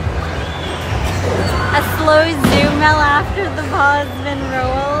 A slow zoom out after the ball has been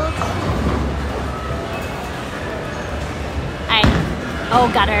rolled. Alright. Oh,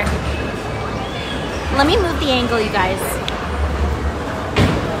 gutter. Let me move the angle, you guys.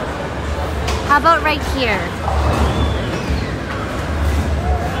 How about right here?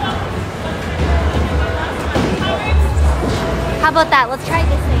 How about that? Let's try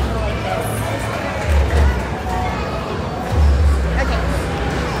this angle like this. Okay.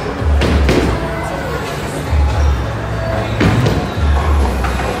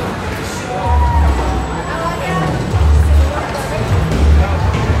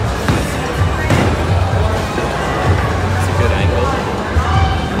 It's a good angle.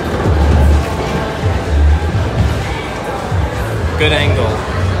 Good angle.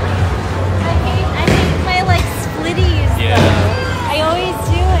 I hate my like splitties. Yeah. Though. I always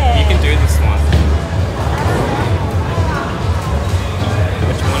do it. You can do this one.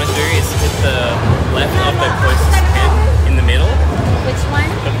 What you want to do is hit the left of the closest pin in the middle. Which one?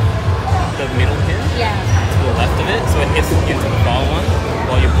 The middle pin. Yeah. To the left of it, so it hits into the far one,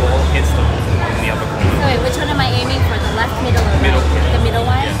 while your ball hits the one in the other corner. So wait, which one am I aiming for? The left, middle, or Middle right? pin. The middle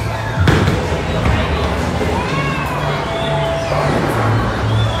one? Yeah.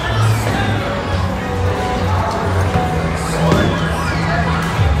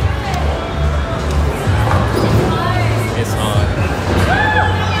 It's hard.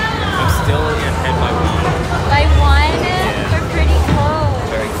 I'm still ahead by 1. By 1? Yeah. We're pretty close.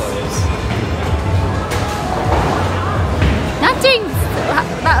 Very close.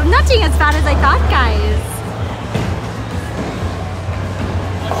 Not doing as bad as I thought, guys.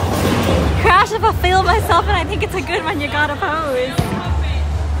 Crash if I fail myself and I think it's a good one, you gotta pose.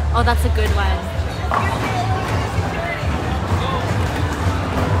 Oh, that's a good one.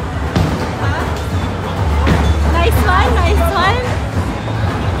 Nice one, nice one.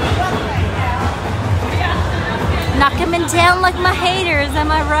 Knock him in down like my haters,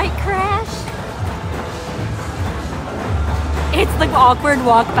 am I right, Crash? It's the awkward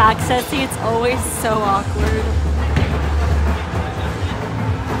walk back, Ceci. It's always so awkward.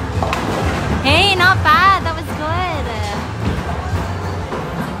 Hey, not bad. That was good.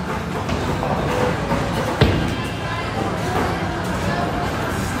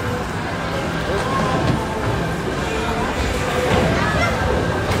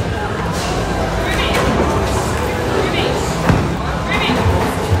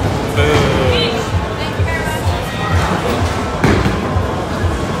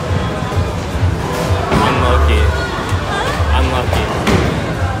 Unlucky.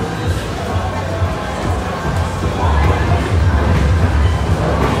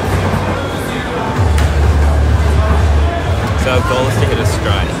 So our goal is to hit a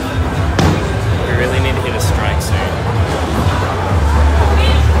strike. We really need to hit a strike soon.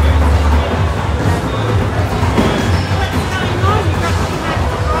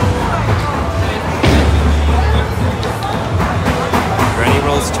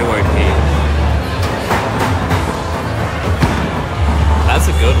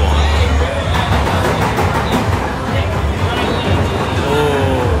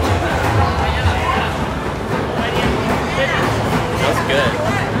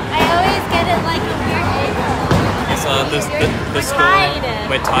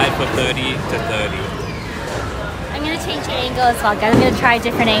 We're tied for 30 to 30. I'm gonna change the angle as well, guys. I'm gonna try a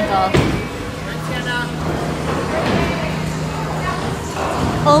different angle.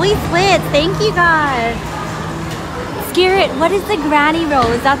 Always lit. Thank you, guys. Scarrett, what is the granny roll?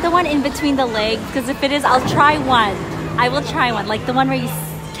 Is that the one in between the legs? Because if it is, I'll try one. I will try one. Like the one where you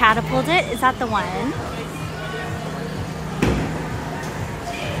catapult it. Is that the one?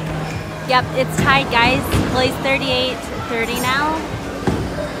 Yep, it's tied, guys. Plays 38-30 now.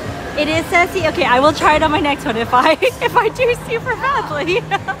 It is sassy. Okay, I will try it on my next one. If I do super badly,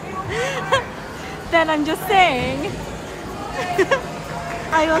 then I'm just saying.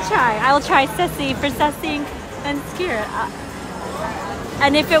 I will try sassy for sassing and Scarrett.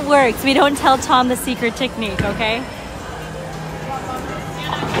 And if it works, we don't tell Tom the secret technique, okay?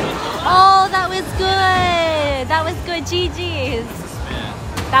 Oh, that was good. That was good. GG's.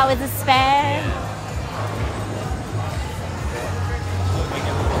 That was a spare.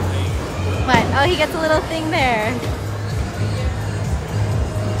 What? Oh, he gets a little thing there.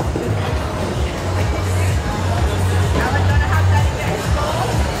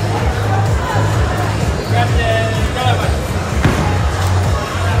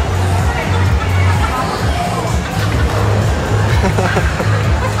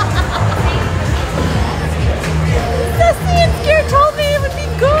 Sassy and Scarrett told me it would be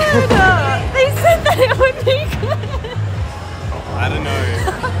good. They said that it would be good. I don't know.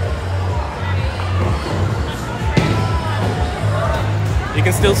 You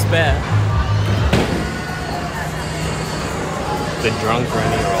can still spare. The drunk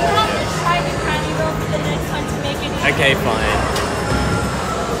granny roll. I'm gonna try the granny roll for the next one to make it easier. Okay, fine.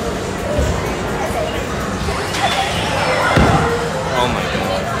 Oh my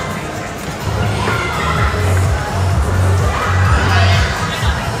god.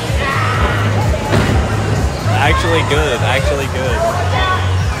 Actually good, actually good.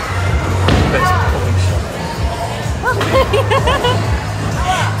 Best pulling shot.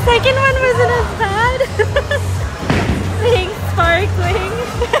 Second one wasn't as bad. Thanks, sparkling.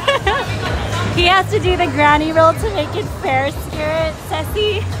 He has to do the granny roll to make it fair, Scarrett,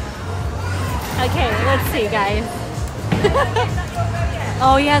 Sassy. Okay, let's see, guys.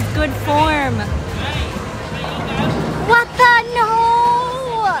 Oh, he has good form. What the?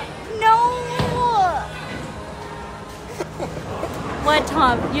 No! No! What,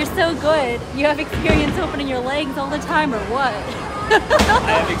 Tom? You're so good. You have experience opening your legs all the time, or what? I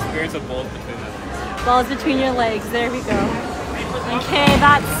have experience of balls between my legs. Balls between your legs. There we go. Okay,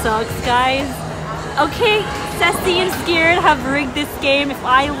 that sucks, guys. Okay, Sassy and Scarrett have rigged this game if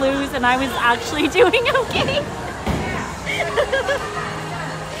I lose and I was actually doing okay.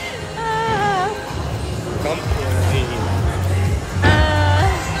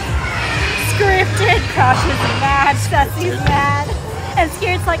 Scripted. Crush is mad. Sassy's mad. And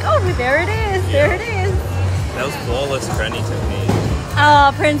Scarrett's like, oh, there it is. There it is. That was flawless granny technique.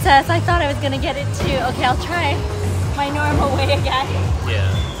 Oh, princess, I thought I was gonna get it too. Okay, I'll try my normal way again. Yeah.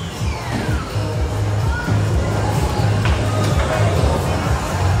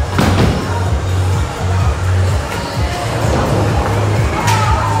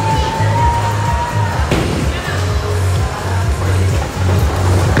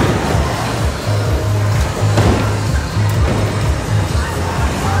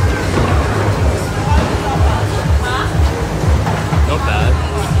 Not bad.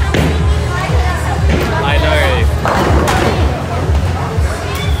 I know.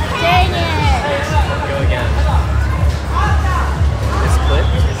 Dang it! Go again. It's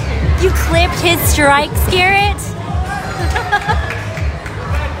clipped. You clipped his strike, Scarrett?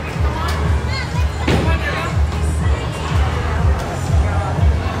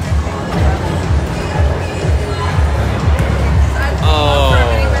 Oh.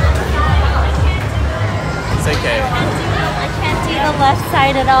 It's okay. I can't do the left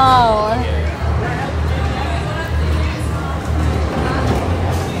side at all.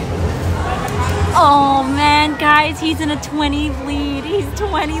 Oh man, guys, he's in a 20 lead. He's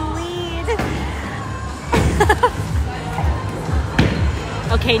 20 lead.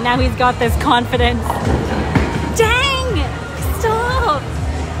 Okay, now he's got this confidence. Dang! Stop!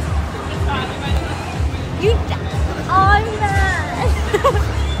 You. Oh man!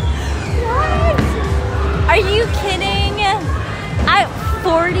 What? Are you kidding? At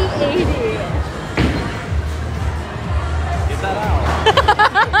 40-80. Get that out.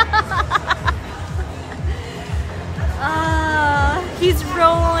 He's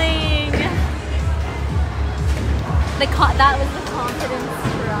rolling. That was the confidence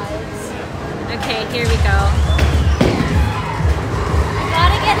strides. Okay, here we go. I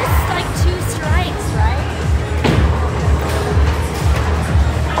gotta get us like 2 strikes, right?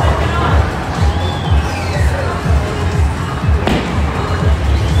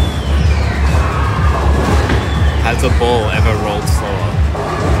 a ball ever rolled slower.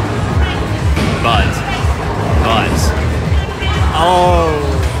 But. Oh!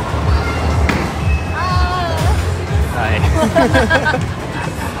 Hi.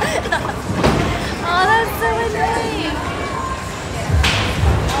 Oh, that's so annoying.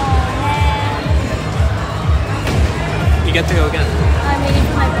 Oh, man. You get to go again. I'm waiting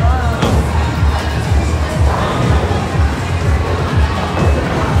for my ball.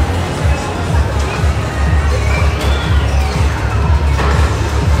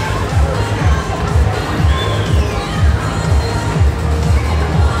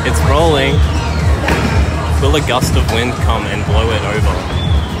 It's rolling. Will a gust of wind come and blow it over?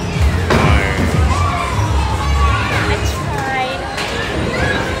 No. I tried.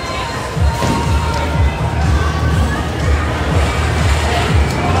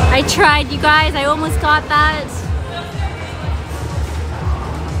 I tried, you guys. I almost got that.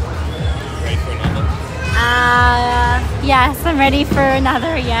 Ready for another? Yes, I'm ready for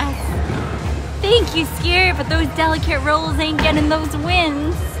another, yes. Thank you, Scare, but those delicate rolls ain't getting those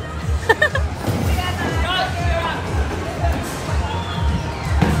wins.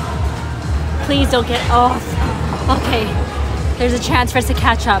 Please don't get off. Okay, there's a chance for us to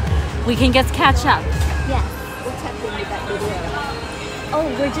catch up. We can just catch up. Yes. What's happening with that video? Oh,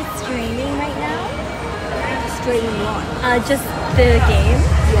 we're just streaming right now? Streaming what? Just the game.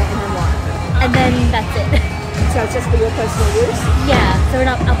 Yeah, and then what? And then that's it. So it's just for your personal use? Yeah, so we're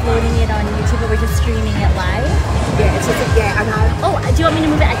not uploading it on YouTube, but we're just streaming it live. Yeah, it's just, yeah, I know. Oh, do you want me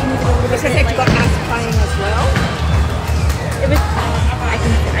to move it? I can move it a little bit. Because I think you've got us playing as well. It was, I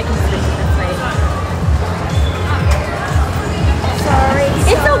can switch it this way. Sorry.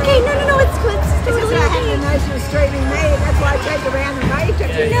 It's okay. No, it's good. It's It's just totally that I had okay. the notion of streaming me, and that's why I turned around and waved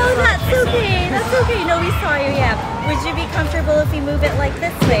at you. No, that's okay. That's okay. No, we saw you. Yeah. Would you be comfortable if we move it like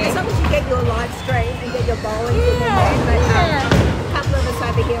this way? As long as you get your live stream and get your bowling thing in there, but yeah. a couple of us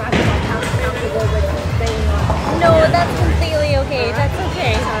over here, I think I'm comfortable with being on. No, that's completely okay. That's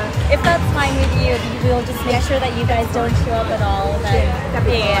okay. If that's fine with you, we'll just make sure that you guys don't show up at all. Then, that'd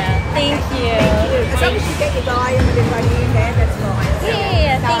be fine. Thank you. As long as you get your volume and everybody in there, that's fine.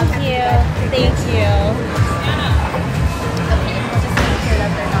 Yeah, thank you. Thank you. Okay, we'll just make sure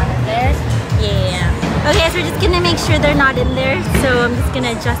that they're not in there. Yeah. Okay, so we're just gonna make sure they're not in there. So I'm just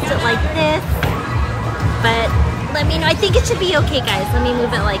gonna adjust it like this. But let me know. I think it should be okay, guys. Let me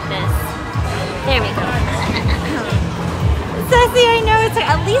move it like this. There we go. Sassy, I know. It's like,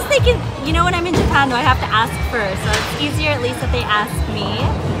 at least they can, you know, when I'm in Japan though, I have to ask first. So it's easier at least that they ask me.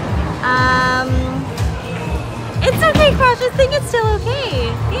 It's okay, Crush. I think it's still okay.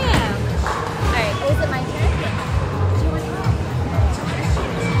 Yeah. Alright, is it my turn? Do you want to go?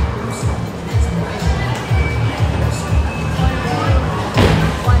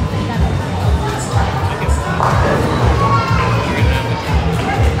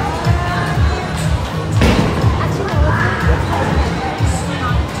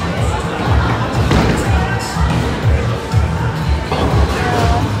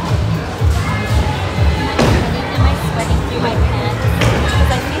 Am I sweating through my pants? Because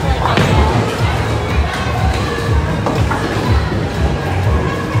I feel like I am.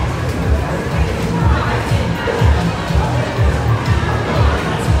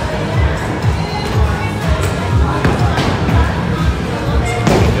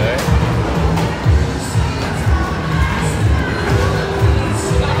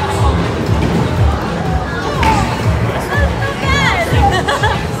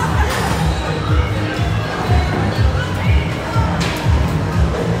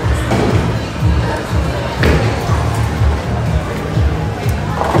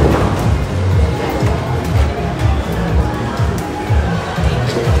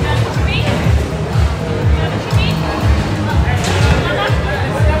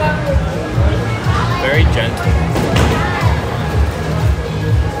 Very gentle.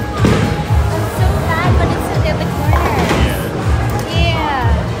 It's so bad, but it's in the corner. Yeah. Yeah.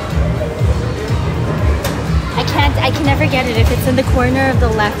 I can never get it. If it's in the corner of the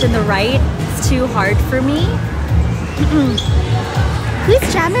left and the right, it's too hard for me. Who's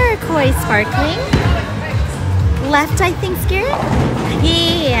Jamiroquai sparkling? Left, I think, Scared?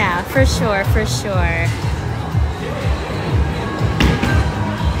 Yeah, for sure, for sure.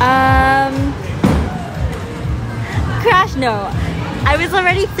 Crash, no. I was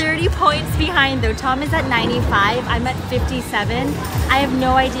already 30 points behind though. Tom is at 95. I'm at 57. I have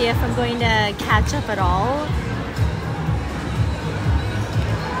no idea if I'm going to catch up at all.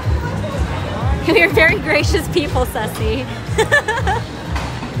 We are very gracious people, Sussy.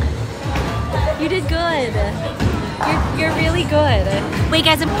 You did good. You're really good. Wait,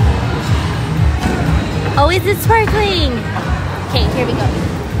 guys. Oh, is it sparkling? Okay, here we go.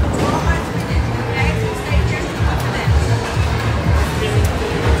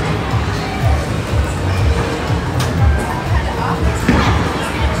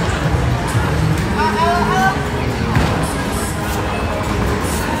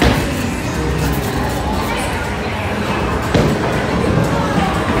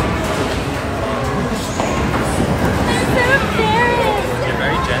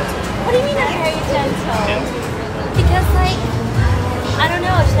 What do you mean I'm very gentle? Because like, I don't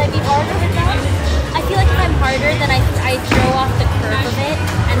know, should I be harder with them? I feel like if I'm harder, then I throw off the curve of it,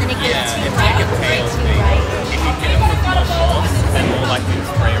 and then it gets too right. If you hit them with more force, then more likely to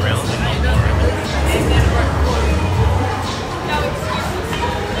spray around and not more around.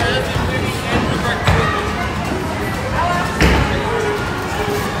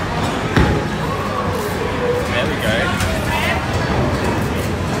 There we go.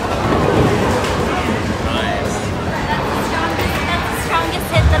 Nice. That's the strongest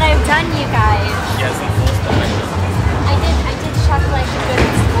hit that I've done, you guys. She has some force behind her. I did chuck like a good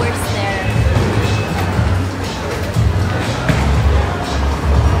force there.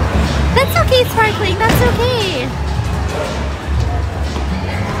 That's okay, Sparkling. That's okay.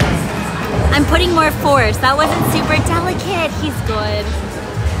 I'm putting more force. That wasn't super delicate. He's good.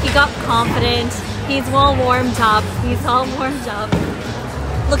 He got confident. He's well warmed up. He's all warmed up.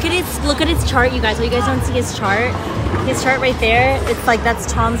 Look at his chart, you guys. Oh, you guys don't see his chart? His chart right there. It's like that's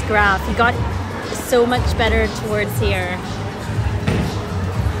Tom's graph. He got so much better towards here.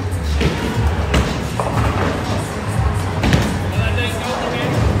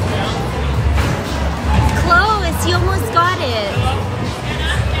 Close. He almost got it.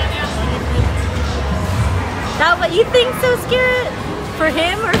 That what you think so scared? For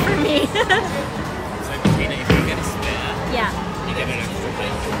him or for me? So Tina, if you get a spare, Yeah. you get an extra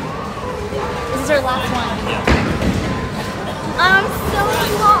plate. This is our last one. Yeah. I'm so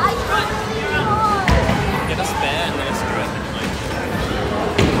small. I can't really hard. Get a spare and then a screw at the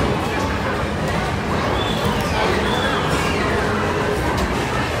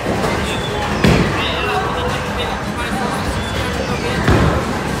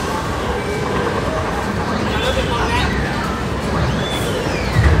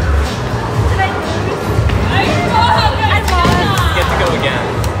Get to go again.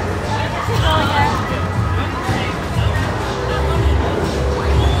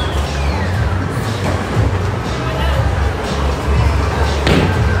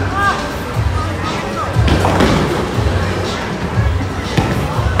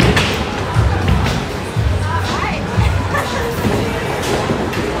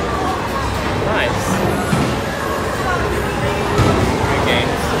 Nice. Good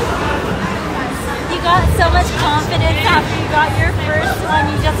games. You got so much confidence after you got your first one.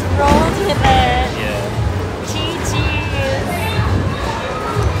 You just rolled with it. Yeah. GG's.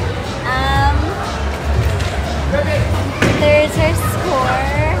 There's our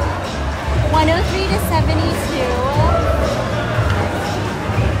score. 103 to 72.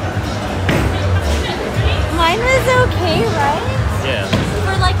 Mine was okay, right? Yeah.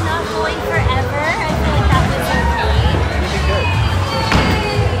 For like not going forever, I feel like that was okay. Pretty good.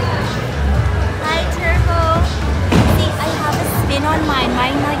 Hi, Turbo. See, I have a spin on mine.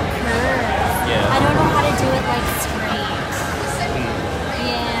 Mine like curves. Yeah. I don't know how to do it like straight.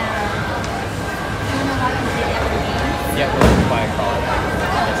 Yeah. I don't know how to do it everything. Yeah, we'll buy a car.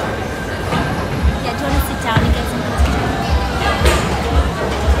 Yeah, do you want to sit down and get something to drink?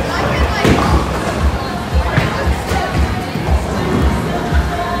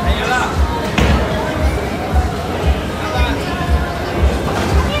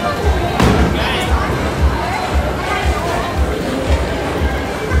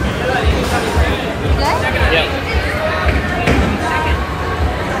 Good? Yeah.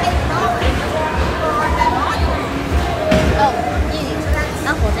 Oh,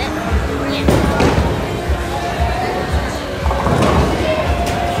 I'll hold it. Yeah.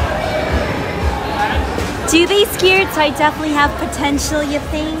 Do they scared? So I definitely have potential, you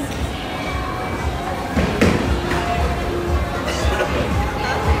think?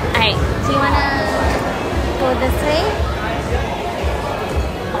 Alright, do you wanna go this way?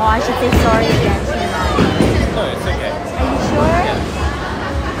 Oh, I should say sorry again, shouldn't I? No, it's okay. Are you sure?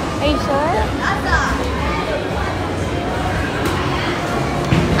 Are you sure?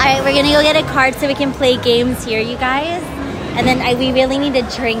 Alright, we're gonna go get a card so we can play games here, you guys. And then we really need a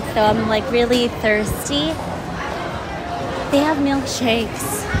drink though. I'm like really thirsty. They have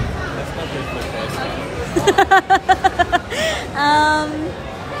milkshakes.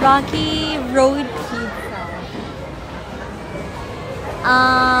 Rocky Road Pizza.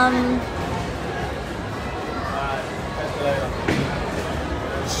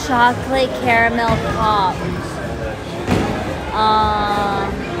 chocolate caramel pop.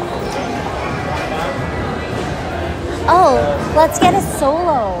 Oh, let's get a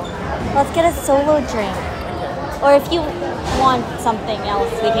solo. Let's get a solo drink. Or if you want something else,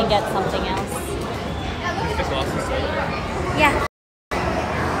 we can get something else. Just lost the soul. Yeah.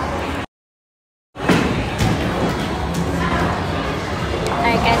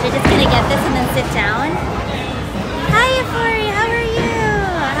 Alright guys, we're just gonna get this and then sit down. Hi Afori, how are you?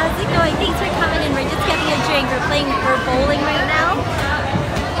 How's it going? Thanks for coming in. We're just getting a drink. We're bowling right now.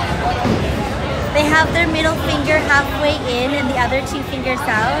 They have their middle finger halfway in and the other two fingers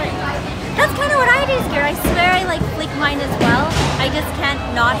out. That's kind of what I do, Scare. I swear I like flick mine as well. I just can't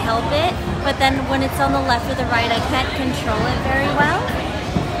not help it. But then when it's on the left or the right, I can't control it very well.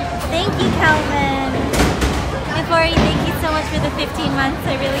 Thank you, Calvin. Afori, thank you so much for the 15 months.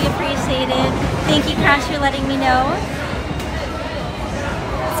 I really appreciate it. Thank you, Crash, for letting me know.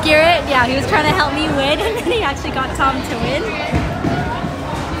 Scare, yeah, he was trying to help me win, and then he actually got Tom to win.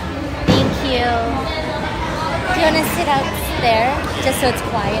 Thank you. Do you want to sit out there, just so it's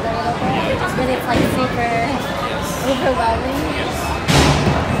quiet a little bit? Because it's like super overwhelming.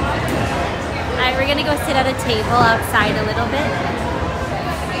 Alright, we're gonna go sit at a table outside a little bit.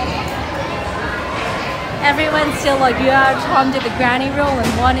 Everyone's still like, yeah, Tom did the granny roll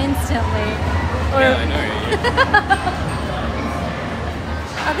and won instantly. Or, Yeah, I know.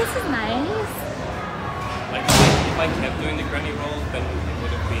 oh, this is nice. Like, if I kept doing the granny roll, then it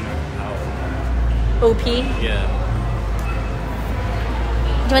would have been overpowered. OP. Yeah.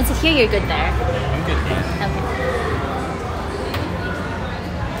 Do you want to sit here? You're good there. I'm good here. Okay.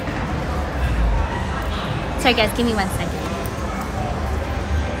 Sorry guys, give me 1 second.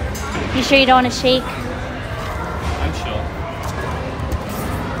 You sure you don't want to shake? I'm sure.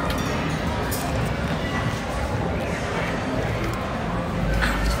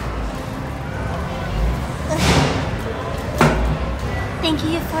 Thank you,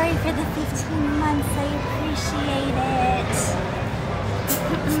 Euphoria, for the 15 months. I appreciate it.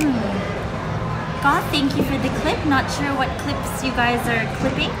 God, thank you for the clip. Not sure what clips you guys are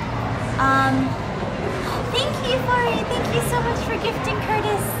clipping. Thank you, Euphoria. Thank you so much for gifting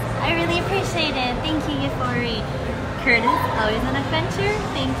Curtis. I really appreciate it. Thank you, Euphoria. Curtis, always an adventure.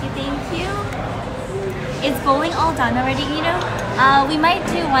 Thank you, thank you. Is bowling all done already, Ignito? We might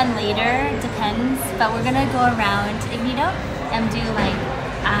do one later, depends. But we're gonna go around, Ignito, and do like,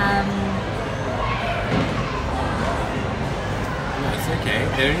 No, it's okay.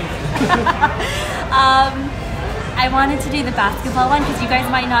 I wanted to do the basketball one because you guys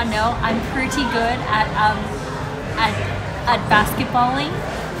might not know I'm pretty good at basketballing,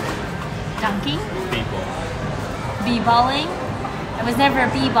 dunking, b-balling. I was never a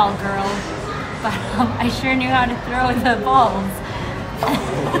b-ball girl, but I sure knew how to throw the balls.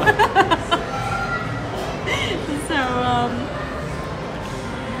 So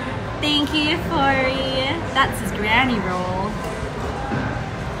thank you, Euphoria. That's his granny roll.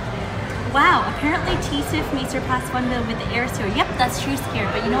 Wow, apparently T-Swift may surpass 1 million with the air tour. Yep, that's true,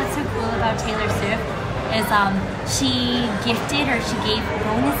 Scare. But you know what's so cool about Taylor Swift is she gifted or she gave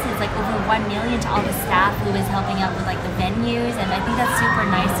bonuses like over 1 million to all the staff who was helping out with like the venues, and I think that's super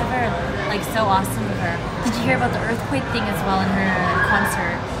nice of her, like so awesome of her. Did you hear about the earthquake thing as well in her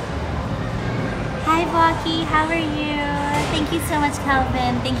concert? Hi, Blocky, how are you? Thank you so much,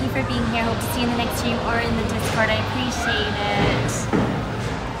 Calvin. Thank you for being here. Hope to see you in the next stream or in the Discord. I appreciate it.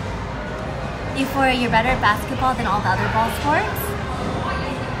 Euphoria, you're better at basketball than all the other ball sports?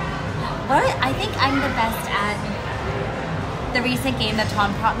 Well, I think I'm the best at the recent game that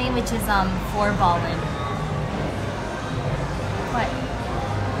Tom taught me, which is 4-balling. What?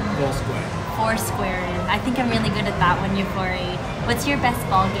 4 squaring. I think I'm really good at that one, Euphoria. What's your best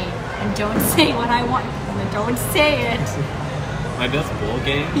ball game? And don't say what I want. Don't say it. My best ball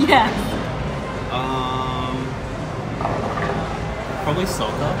game? Yeah. Probably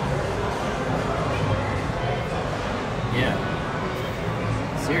soccer. Yeah.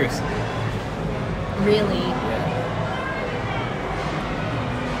 Seriously. Really? Yeah.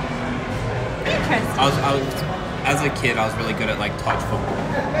 Interesting. I was as a kid I was really good at like touch football.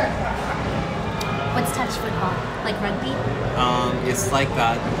 What's touch football? Like rugby? It's like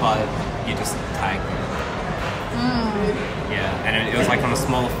that, but you just tag them. Yeah, and it was like on a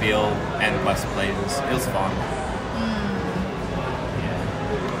smaller field and less players. It was fun. Yeah.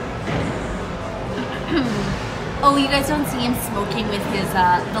 Oh, you guys don't see him smoking with his,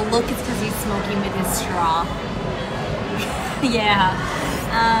 the look is because he's smoking with his straw. Yeah.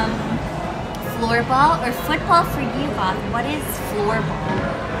 Floorball or football for you, Bob? What is floorball?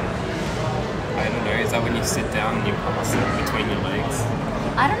 I I don't know. Is that when you sit down and you pass it between your legs?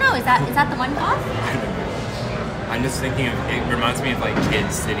 I don't know. Is that the one goth? I don't know. I'm just thinking of, it reminds me of like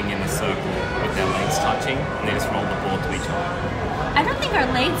kids sitting in a circle with their legs touching and they just roll the ball to each other. I don't think our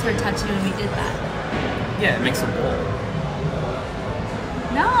legs were touching when we did that. Yeah, it makes a ball.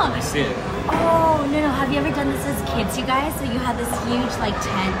 No. You see it? Oh, no. Have you ever done this as kids, you guys? So you had this huge like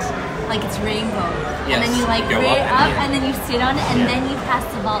tent, like it's rainbow. Yes. And then you like Go way up up and then you sit on it and Yeah. then you pass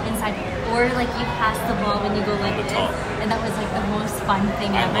the ball inside. Or like you pass the ball when you go like The this. top. And that was like the most fun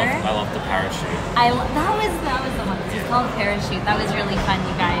thing I ever. love the parachute. That was the one. It's called parachute. That was really fun,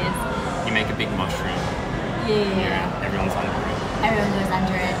 you guys. You make a big mushroom. Yeah. Everyone's under it. Everyone goes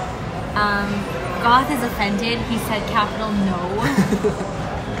under it. Goth is offended. He said capital no.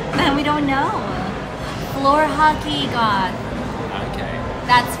 Then we don't know. Floor hockey, Goth. Okay.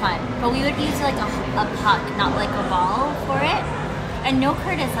 That's fun. But we would use like a puck, not like a ball for it. And no,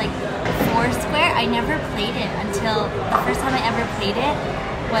 Curtis, like Foursquare, I never played it until the first time I ever played it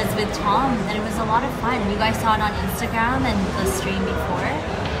was with Tom, and it was a lot of fun. You guys saw it on Instagram and the stream before.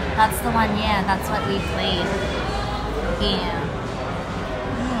 That's the one, yeah, that's what we played. Yeah.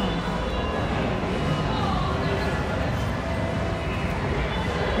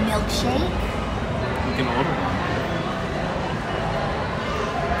 Milkshake? You can order one.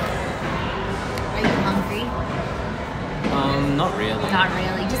 Are you hungry? Not really. Not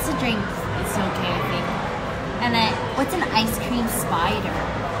really. Just a drink. It's okay, I think. And then, what's an ice cream spider?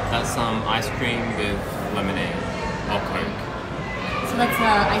 That's ice cream with lemonade or Coke. So that's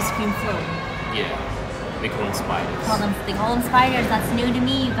the ice cream float. Yeah. They call them spiders. They call them spiders. That's new to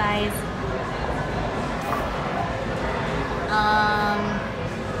me, you guys.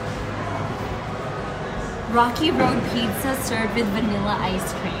 Rocky Road pizza served with vanilla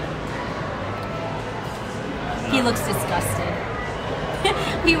ice cream. He looks disgusted.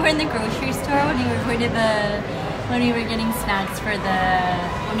 We were in the grocery store when we were getting snacks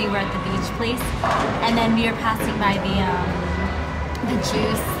when we were at the beach place, and then we were passing by the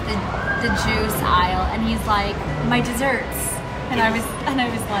juice aisle, and he's like, my desserts, and I was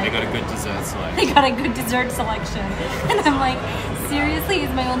like, They got a good dessert selection. they got a good dessert selection, and I'm like, seriously,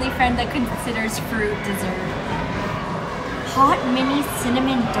 he's my only friend that considers fruit dessert. Hot mini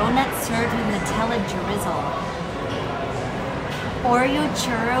cinnamon donuts served with Nutella drizzle. Oreo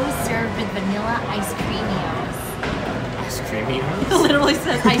churros served with vanilla ice creamios. Ice creamy. It literally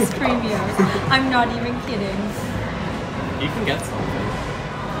says ice creamios. I'm not even kidding. You can get something.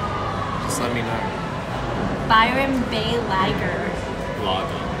 Just let me know. Byron Bay Lager.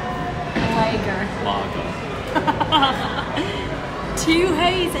 Lager. Two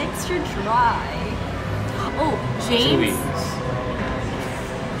haze extra dry. Oh,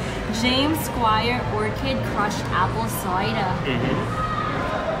 James Squire Orchid Crushed Apple Cider.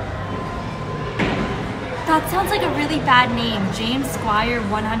 That sounds like a really bad name. James Squire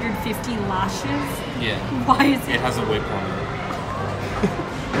 150 Lashes. Yeah. Why is It it? has a whip on it.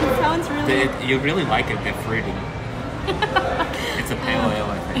 It sounds really. You really like it. They're fruity. It's a pale ale,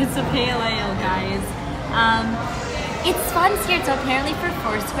 I think. It's a pale ale, guys. It's fun scared. So apparently for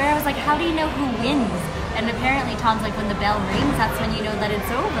Foursquare, I was like, how do you know who wins? And apparently Tom's like, when the bell rings, that's when you know that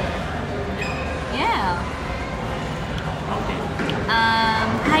it's over. Yeah.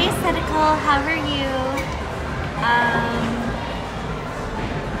 Hi Aesthetical, how are you?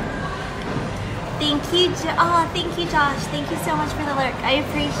 Thank you Josh. Thank you so much for the lurk. I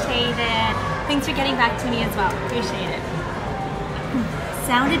appreciate it. Thanks for getting back to me as well. Appreciate it.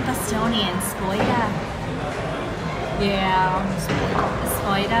 Sounded Bostonian, Spoida. Yeah.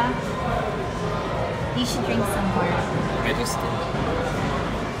 Spoida. You should drink some more. I just did.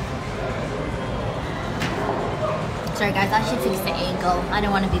 Sorry guys, I should fix the angle. I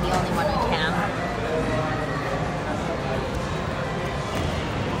don't want to be the only one on cam.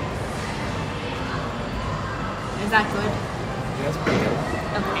 Is that good? Yeah, that's pretty good.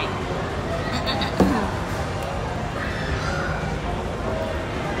 Okay.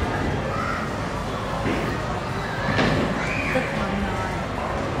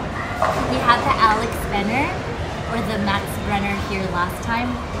 We had the Alex Benner or the Max Brenner here last time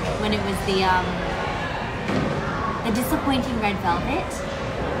when it was the disappointing red velvet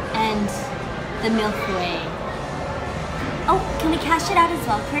and the Milky Way. Oh, can we cash it out as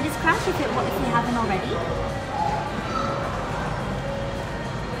well, Curtis Crash, if we haven't already?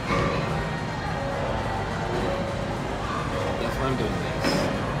 That's why I'm doing this.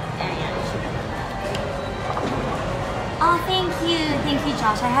 Oh, thank you,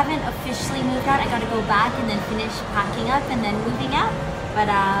 Josh. I haven't officially moved out. I gotta go back and then finish packing up and then moving out. But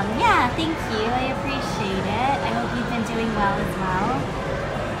yeah, thank you. I appreciate it. I hope you've been doing well as well.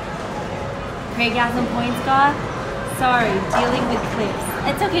 Craigasm points got. Sorry, dealing with clips.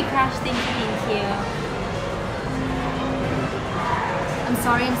 It's okay, Crash. Thank you. I'm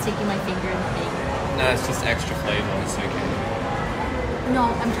sorry I'm sticking my finger in the thing. No, it's just extra flavor. It's okay.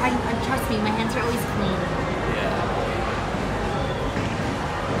 No, I'm trying. Trust me, my hands are always clean. Yeah.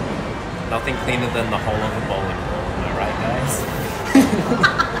 Nothing cleaner than the whole of a bowling ball. Am I right, guys?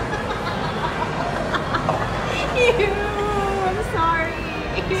 Ew, I'm sorry.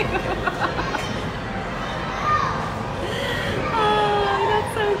 Oh,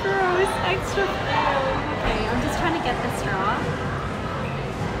 that's so gross. Extra flavor. Okay, I'm just trying to get the straw.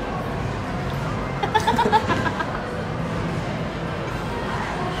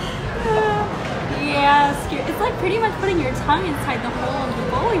 Yeah, it's like pretty much putting your tongue inside the hole of the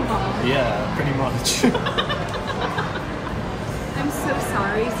bowling ball. Yeah, pretty much. I'm so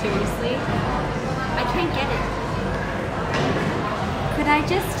sorry, seriously. I can't get it. Can I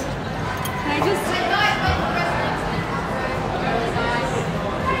just...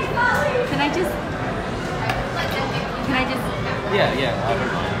 Yeah, I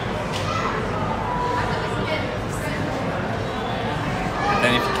don't mind.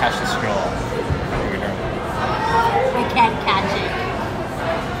 Then if you catch the straw, we don't. I can't catch it.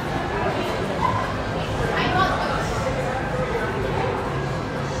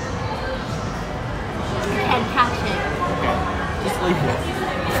 I can't catch it. Okay. Just leave it.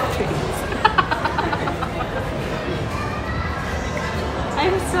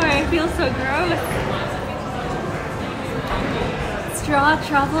 I'm sorry, I feel so gross. Straw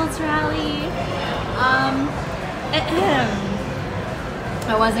Troubles Rally.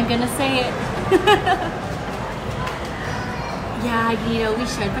 I wasn't gonna say it. Yeah, we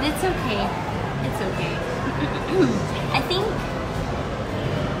should, but it's okay. It's okay. I think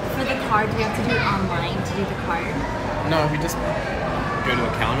for the card, we have to do it online to do the card. No, we just go to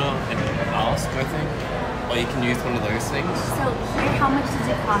a counter and ask, I think. Or you can use one of those things. So here, how much does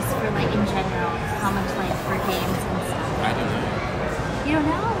it cost for like in general? How much like for games and stuff? I don't know. You don't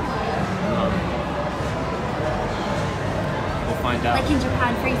know? No. We'll find out. Like in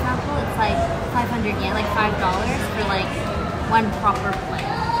Japan, for example, it's like 500 yen, like $5 for like one proper play.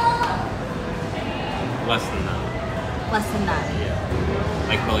 Less than that. Less than that. Yeah.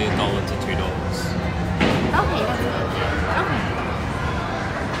 Like probably $1 to $2. Okay, that's good. Okay.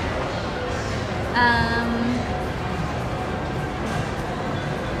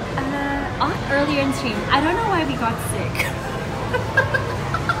 Off earlier in stream. I don't know why we got sick.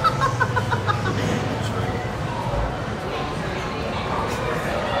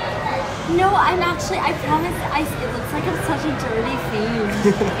 No, I promise, it looks like I'm such a dirty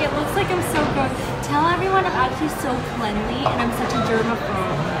fiend. It looks like I'm so gross. Tell everyone I'm actually so cleanly and I'm such a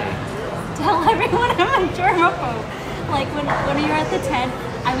germaphobe. Tell everyone I'm a germaphobe. Like when we were at the tent,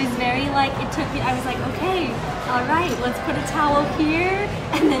 I was very like, I was like, okay, all right, let's put a towel here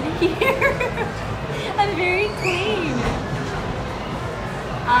and then here. I'm very clean.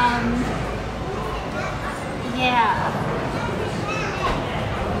 Yeah.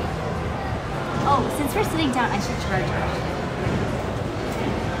 Oh, since we're sitting down, I should charge her.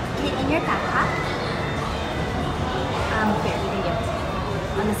 Okay, in your backpack. Here, you can give it.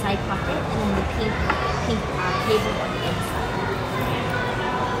 On the side pocket, and then the pink cable on the inside.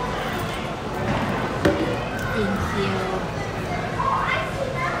 Thank you.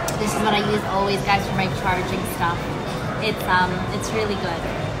 This is what I use always, guys, for my charging stuff. It's really good.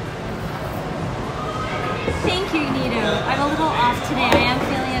 Thank you, Nito. I'm a little off today. I am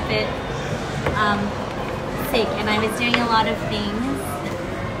feeling a bit sick, and I was doing a lot of things,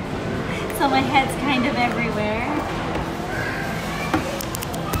 so my head's kind of everywhere.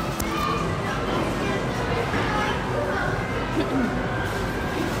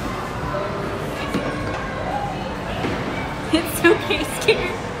 It's okay,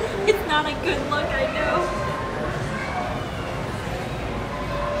 scared. It's not a good look, I know.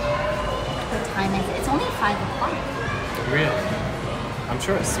 What time is it? It's only 5 o'clock. Really? I'm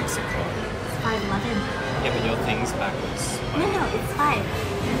sure it's 6 o'clock. 5:11. Yeah, but your thing's backwards. No, it's 5.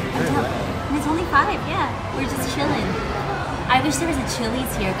 And it's only 5, yeah. We're just chilling. I wish there was a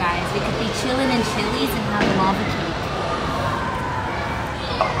Chili's here, guys. We could be chilling in Chili's and have lava cake.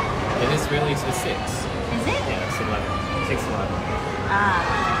 It is really to 6. Is it? Yeah, it's 11. 6:11.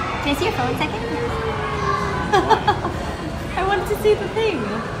 Can I see your phone a second? I wanted to see the thing.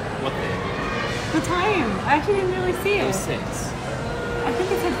 What thing? The time. I actually didn't really see It it. was 6. I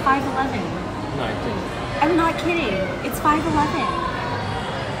think it said 5:11. No, it didn't. I'm not kidding. It's 5:11.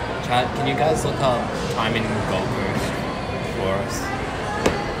 Chat, can you guys look up time in Gold Coast for us?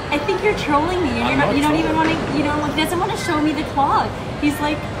 I think you're trolling me. And I'm you don't not even want to. He doesn't want to show me the clock. He's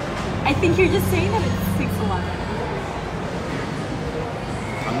like, I think you're just saying that it's 6:11.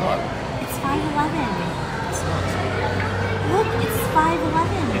 I'm not. It's 5:11. It's not. Look, it's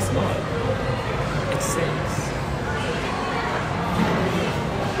 5:11. It's not. It's 6.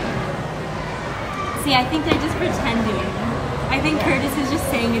 See, I think they're just pretending. I think Curtis is just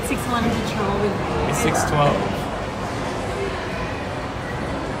saying it's 6:11 to troll with me. It's 6:12.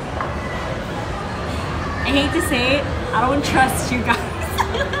 I hate to say it, I don't trust you guys.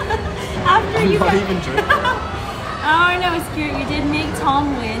 After I'm you not guys. even drinking. Oh no, Spirit, you did make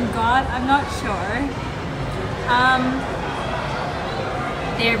Tom win. God, I'm not sure.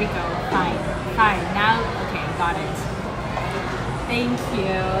 There we go. Fine. Now, okay, got it. Thank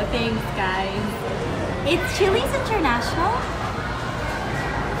you. Thanks, guys. It's Chili's International?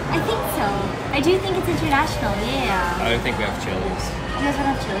 I think so. I do think it's international, yeah. I don't think we have chilies. You guys don't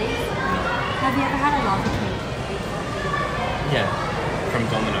have Chili's? Have you ever had a lava cake? Yeah. From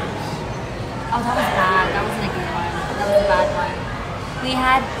Domino's. Oh, that was bad. That wasn't a good one. That was a bad one.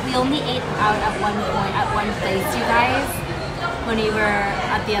 We only ate out at one point, at one place, you guys, when we were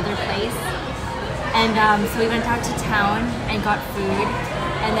at the other place. And so we went out to town and got food.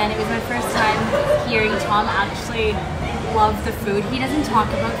 And then it was my first time hearing Tom actually love the food. He doesn't talk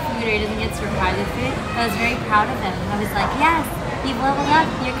about food or he doesn't get surprised with it. I was very proud of him. I was like, yes, you've leveled up.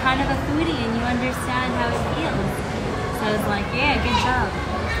 You're kind of a foodie and you understand how it feels. So I was like, yeah, good job.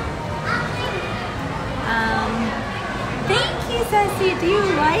 Thank you, Ceci. Do you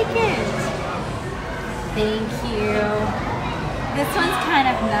like it? Thank you. This one's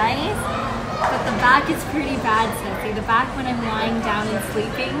kind of nice, but the back is pretty bad, Ceci. The back when I'm lying down and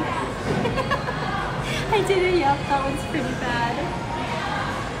sleeping. I did it, yep, that one's pretty bad.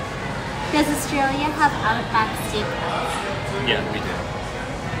 Does Australia have Outback Steakhouse? Yeah, we do.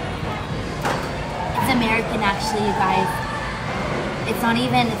 It's American actually, you guys. It's not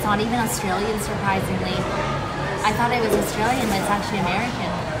even Australian, surprisingly. I thought it was Australian, but it's actually American.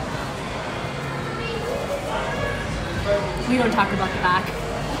 We don't talk about the back.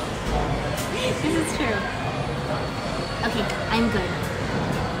 This is true. Okay, I'm good.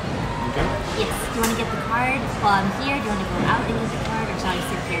 Okay. Yes. Do you want to get the card while I'm here? Do you want to go out and get the card, or shall I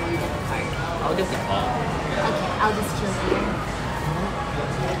sit here while you get the card? I'll get the call. Okay, I'll just chill here.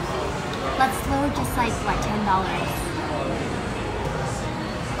 Let's load just like what, $10?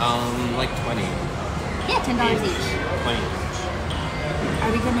 Like 20. Yeah, $10 each. 20 each.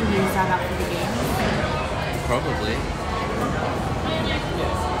 Are we gonna use that up for the game? Probably.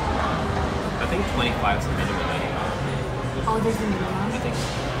 I think 25 is the minimum anyway. Oh, there's the minimum. I think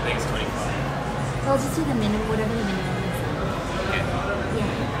it's 25. We'll just do the minimum, whatever the minimum is. Okay. Yeah.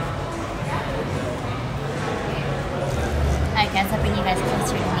 Alright guys, I'll bring you guys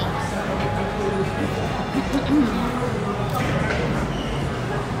closer to me.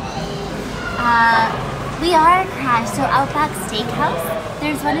 We are Crash, so Outback Steakhouse.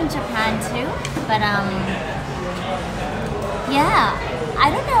 There's one in Japan too, but yeah. I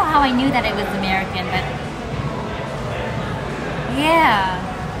don't know how I knew that it was American, but yeah.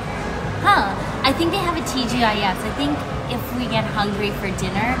 Huh. I think they have a TGIF. So I think if we get hungry for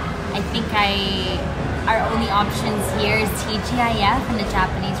dinner, I think our only options here is TGIF and a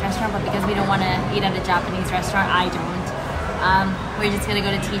Japanese restaurant, but because we don't want to eat at a Japanese restaurant, I don't. We're just gonna go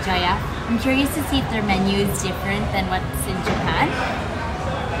to TGIF. I'm curious to see if their menu is different than what's in Japan.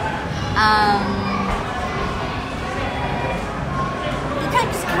 You can't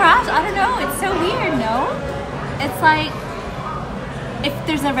just crash. I don't know. It's so weird, no? It's like if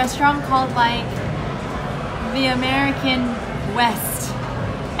there's a restaurant called like the American West,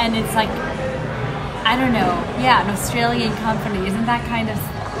 and it's like, I don't know, yeah, an Australian company. Isn't that kind of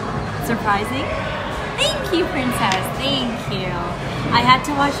surprising? Thank you, Princess. Thank you. I had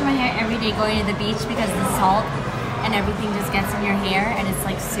to wash my hair every day going to the beach because the salt and everything just gets in your hair and it's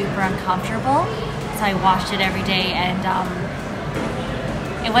like super uncomfortable. So I washed it every day and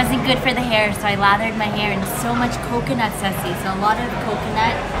it wasn't good for the hair, so I lathered my hair in so much coconut, Ceci. So a lot of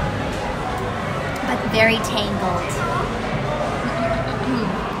coconut, but very tangled.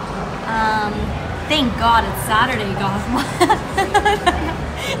 Thank God it's Saturday, Gosma.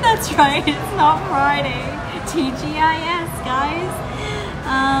 That's right, it's not Friday. TGIS, guys.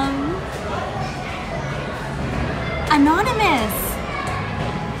 Anonymous.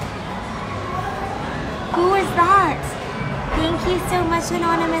 Who was that? Thank you so much,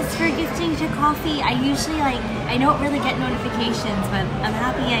 Anonymous, for gifting to coffee. I usually I don't really get notifications, but I'm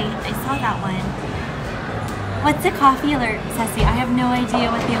happy I saw that one. What's a coffee alert, Ceci? I have no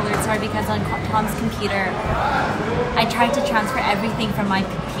idea what the alerts are because on Tom's computer, I tried to transfer everything from my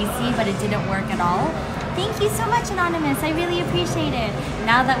PC, but it didn't work at all. Thank you so much, Anonymous. I really appreciate it.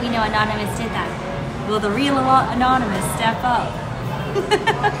 now that we know Anonymous did that, will the real Anonymous step up?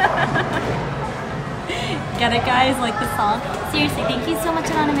 Get it, guys? Like the song? Seriously, thank you so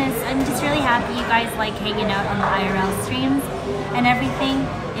much, Anonymous. I'm just really happy you guys like hanging out on the IRL streams and everything.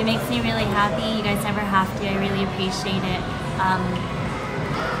 It makes me really happy. You guys never have to. I really appreciate it.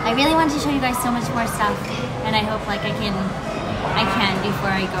 I really wanted to show you guys so much more stuff, and I hope like I can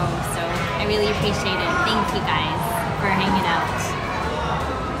before I go. So I really appreciate it. Thank you guys for hanging out.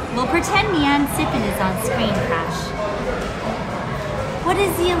 We'll pretend Neon Sippin is on screen, Crash. What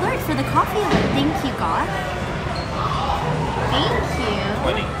is the alert for the coffee alert? Thank you, God. Thank you.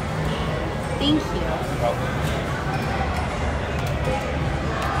 20. Thank you.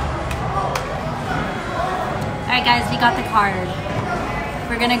 Alright guys, we got the card.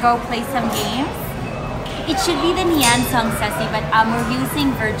 We're gonna go play some games. It should be the Nian song, Ceci, but we're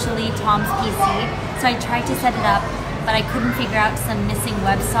using virtually Tom's PC. So I tried to set it up, but I couldn't figure out some missing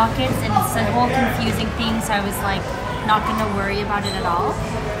web sockets, and it's a whole confusing thing, so I was like, not gonna worry about it at all.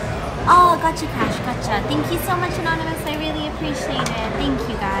 Oh, gotcha, Crash, gotcha. Thank you so much, Anonymous. I really appreciate it. Thank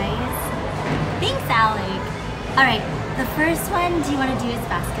you, guys. Thanks, Alec. All right, the first one, do you want to do is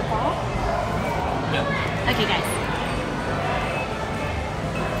basketball? Yeah. Okay, guys.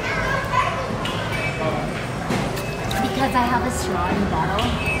 Because I have a straw in the bottle,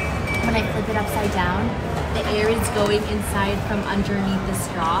 when I flip it upside down, the air is going inside from underneath the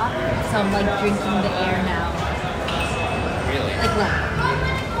straw, so I'm like drinking the air now. Really? Like look.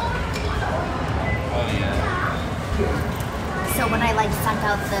 Oh yeah. So when I like suck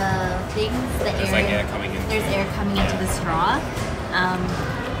out the things, the There's air, like air coming in. there's air coming into the straw.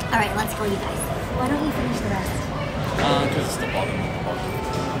 All right, let's go, you guys. Why don't you finish the rest? Because it's the bottom of the bottle.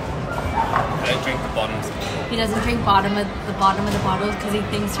 I don't drink the bottoms. He doesn't drink the bottom of the bottles because he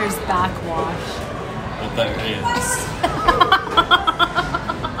thinks there's backwash. Well, there is.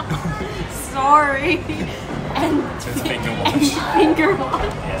 Sorry. And It's finger wash. finger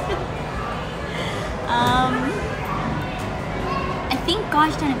wash. Yeah. I think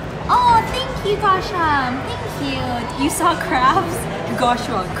Gosh done it. Oh, thank you, Gosha. Thank you. You saw crabs?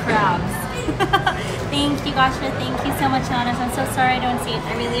 Goshua, crabs. Thank you, Gosha. Thank you so much, Anonymous. I'm so sorry I don't see it.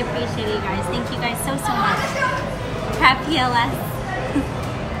 I really appreciate it, you guys. Thank you guys so much. Crab PLS.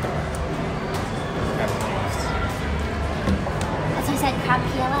 That's what I said, crab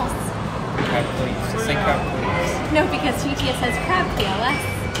PLS. Crab please. Just say crab please. No, because TTS says crab PLS.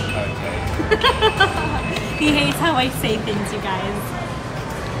 Okay. He hates how I say things, you guys.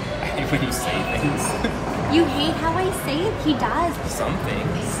 I hate when you say things. You hate how I say it? He does. Some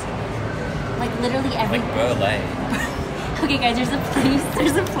things. Like literally everything. Like burlay. Okay guys, there's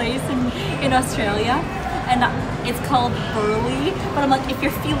a place in Australia, and it's called Burley, but I'm like, if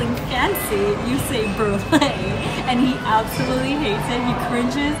you're feeling fancy, you say burlay, and he absolutely hates it. He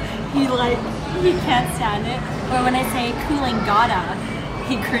cringes. He can't stand it. Or when I say Coolangatta,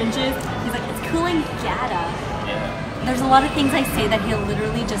 he cringes. He's like, it's Coolangatta. Yeah. There's a lot of things I say that he'll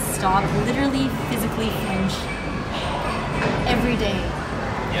literally just stop, literally physically flinch every day.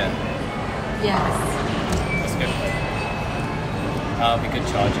 Yeah. Yes. That's good. We could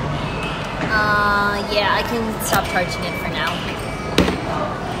charge it. Yeah, I can stop charging it for now.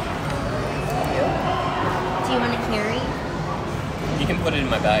 Do you want to carry? You can put it in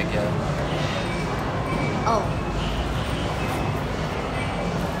my bag, yeah. Oh.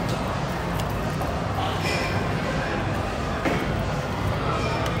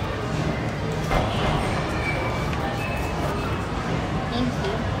 Thank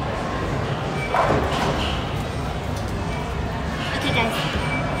you. Okay, guys.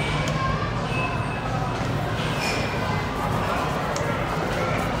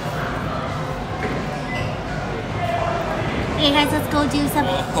 Okay, guys, let's go do some.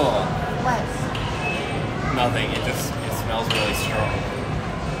 Oh, What? nothing. It smells really strong.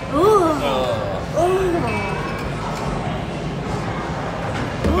 Ooh. Oh. Ooh.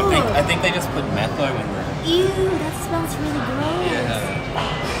 I think they just put metho in there. Ew, that smells really gross. Yeah.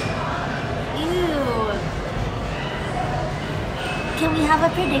 Ew. Can we have a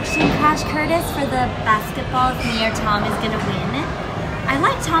prediction, Crash Curtis, for the basketball if me or Tom is gonna win? I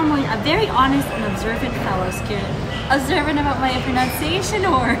like Tom, a very honest and observant fellow, Skid. Observant about my pronunciation,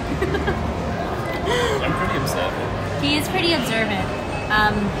 or? I'm pretty observant. He is pretty observant.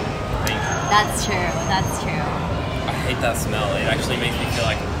 Thank you. That's true. That's true. I hate that smell. It actually makes me feel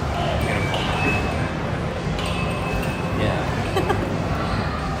like I'm gonna vomit. Yeah.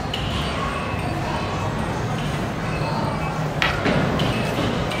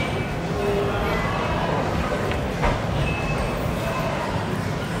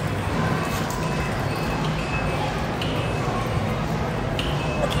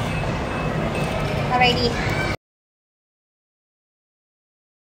 Alrighty.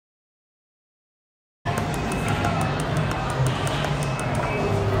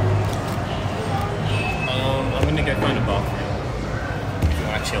 I'm gonna go find a bathroom. If you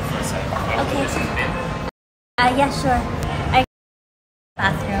want to chill for a sec. Okay. This is a bit. Yeah, sure.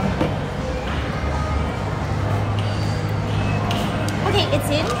 Bathroom. Okay, it's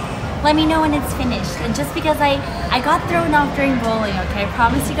in. Let me know when it's finished. And just because I got thrown off during bowling, okay? I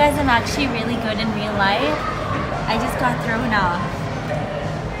promise you guys I'm actually really good in real life. I just got thrown off.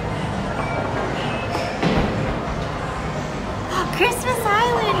 Christmas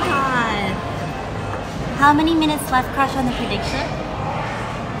Island, God! How many minutes left, Crush, on the prediction?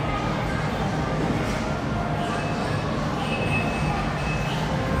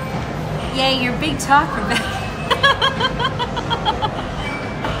 Yay, you're big talker, babe.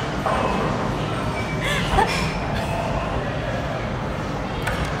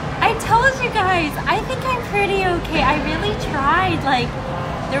 I told you guys, I think I'm pretty okay. I really tried. Like,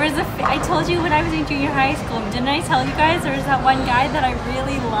 there was I told you when I was in junior high school, didn't I tell you guys there was that one guy that I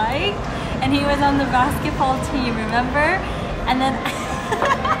really liked? And he was on the basketball team, remember? And then,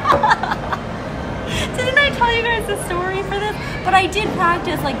 didn't I tell you guys the story for this? But I did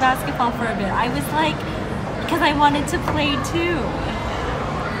practice like basketball for a bit. I was like, because I wanted to play too.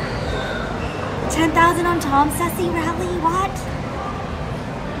 10,000 on Tom Sassy Rally, what?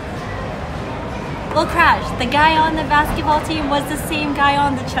 Well, Crash, the guy on the basketball team was the same guy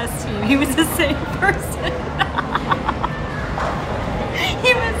on the chess team. He was the same person.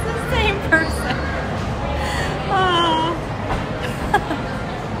 He was the same person. Oh.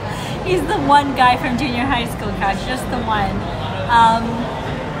 He's the one guy from junior high school, Crash, just the one.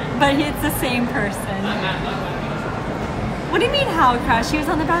 But it's the same person. What do you mean how, Crash? He was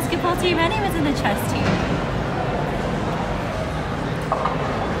on the basketball team and he was in the chess team.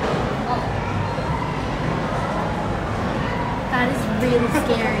 That is really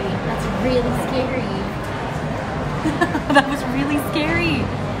scary. That's really scary. That was really scary.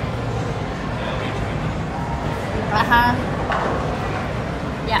 Uh-huh.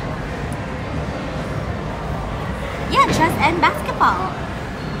 Yeah. Yeah, chess and basketball.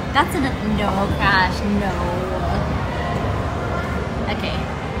 That's a no, Crash, no. Okay.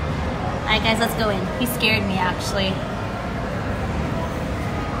 Alright guys, let's go in. He scared me actually.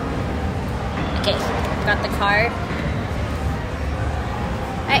 Okay, got the card.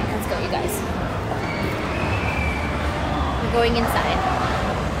 Alright, let's go you guys. We're going inside.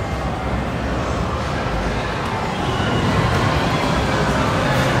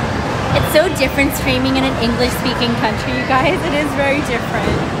 It's so different streaming in an English-speaking country, you guys. It is very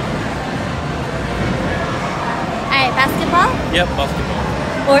different. Alright, basketball? Yep, basketball.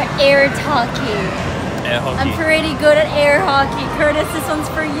 Or air hockey? Air hockey. I'm pretty good at air hockey. Curtis, this one's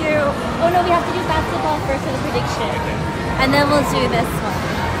for you. Oh no, we have to do basketball first for the prediction. Okay. And then we'll do this one.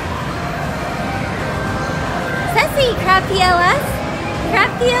 Ceci, crab PLS? Crab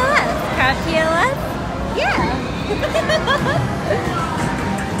PLS? Crab PLS? Yeah.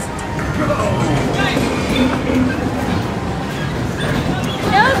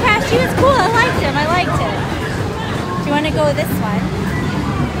 No, Crash, he was cool. I liked him. I liked him. Do you want to go with this one?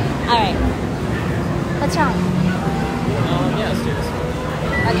 Alright. What's wrong? Yeah, let's do this one.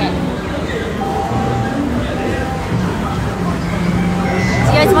 Okay.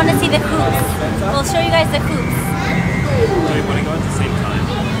 Do you guys want to see the hoops? We'll show you guys the hoops. Do we want to go at the same time?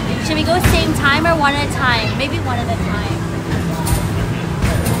 Should we go same time or one at a time? Maybe one at a time.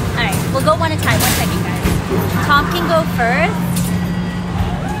 Alright, we'll go one at a time. 1 second, guys. Tom can go first.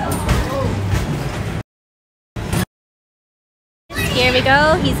 Here we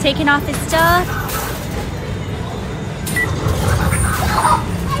go. He's taking off his stuff.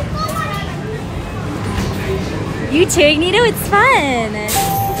 You too, Ignito. It's fun.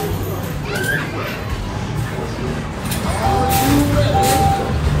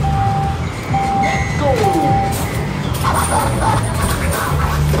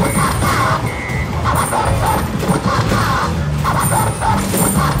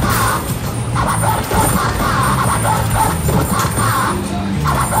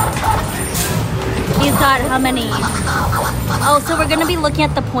 He's got how many? Oh, so we're gonna be looking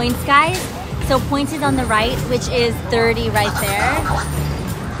at the points, guys. So points is on the right, which is 30 right there.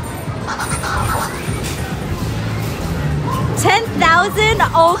 10,000?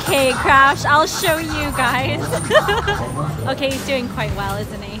 Okay, Crash, I'll show you guys. Okay, he's doing quite well,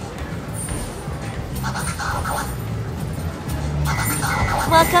 isn't he?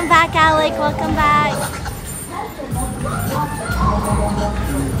 Welcome back, Alec, welcome back.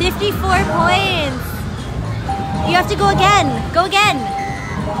 54 points. You have to go again. Go again.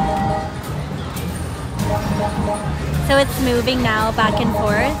 So it's moving now back and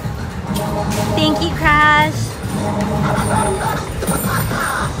forth. Thank you, Crash.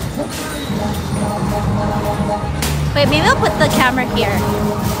 Wait, maybe I'll put the camera here.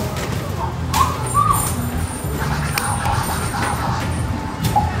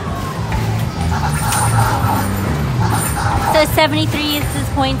 So 73 is his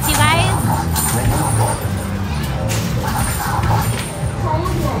points, you guys.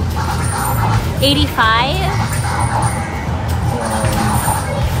 85.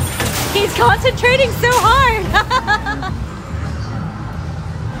 He's concentrating so hard.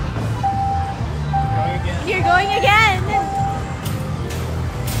 You're going again.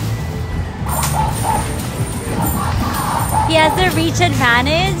 He has the reach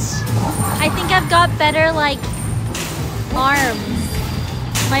advantage. I think I've got better like arms.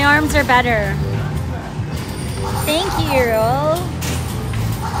 My arms are better. Thank you.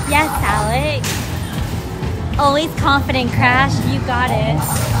 Yes, Alex. Always confident, Crash. You got it.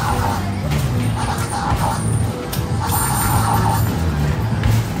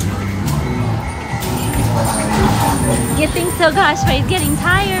 You think so? Gosh, but he's getting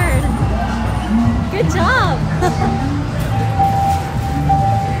tired. Good job.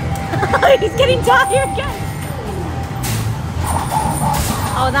 He's getting tired again.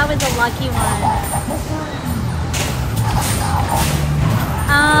 Oh, that was a lucky one.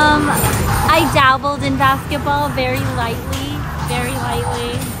 I dabbled in basketball very lightly, very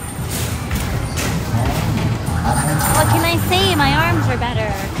lightly. What can I say? My arms are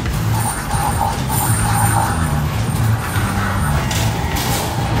better.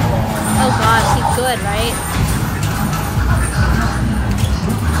 Oh gosh, he's good, right?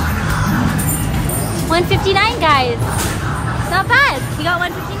 159, guys. Not bad. You got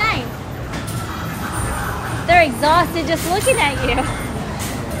 159. They're exhausted just looking at you.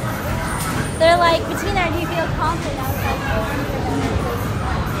 They're like, Bettina, do you feel confident? I was like,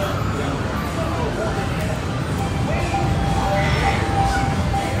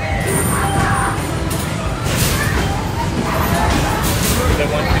 The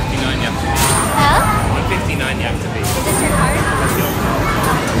 159 you have to be. huh? 159 you have to be. Is this your card? That's your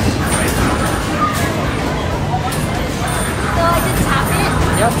So I just tap it?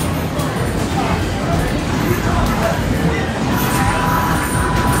 Yep.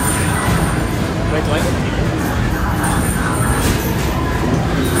 Wait, do I get tickets?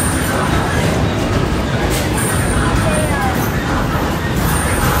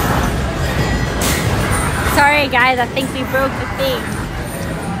 Sorry guys, I think we broke the thing.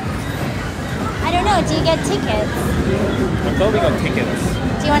 I don't know, do you get tickets? I thought we got tickets.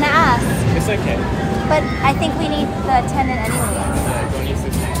 Do you want to ask? It's okay. But I think we need the attendant anyways. Yeah, don't use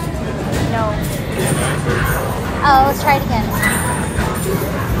this. No. Oh, let's try it again.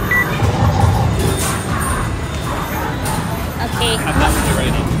 Okay. Have that when you're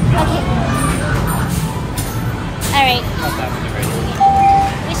ready. Okay. Alright. Have that when you're ready.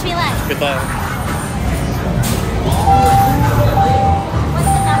 Wish me luck. Good luck. What's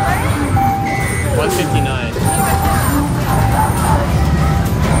the number? 159.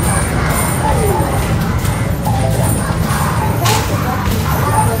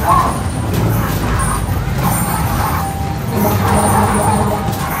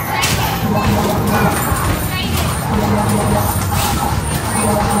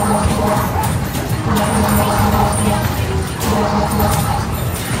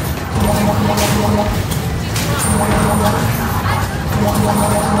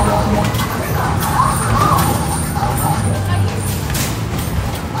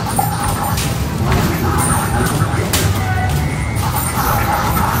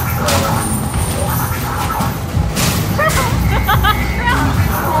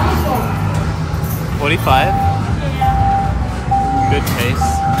 $45? Good pace.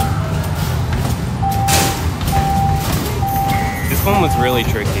 This one was really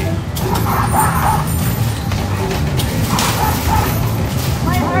tricky.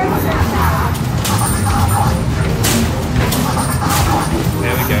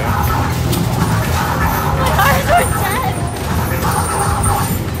 There we go. My arms are dead.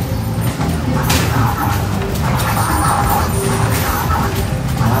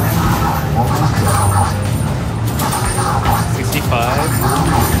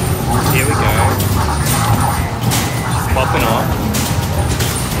 Here we go. She's popping off.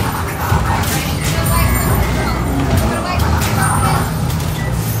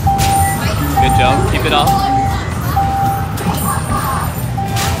 Good job. Keep it up.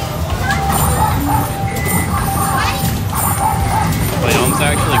 My arms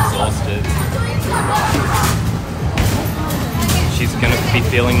are actually exhausted. She's gonna be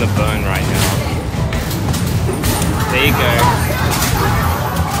feeling the burn right now. There you go.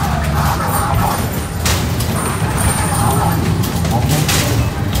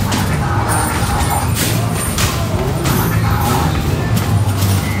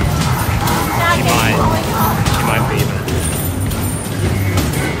 She might be even.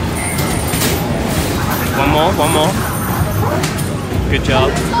 One more. Good job.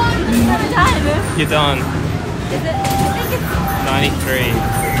 You're done. Is it? I think it's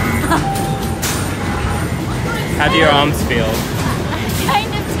 93. How do your arms feel?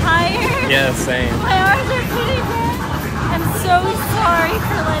 kind of tired. Yeah, same. My arms are pretty bad. I'm so sorry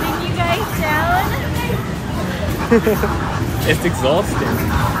for letting you guys down. It's exhausting.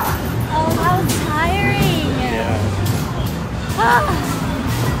 Oh, how tiring. Yeah.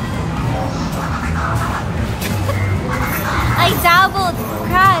 I dabbled,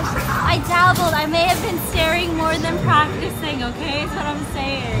 Crash. I dabbled. I may have been staring more than practicing, okay? Is what I'm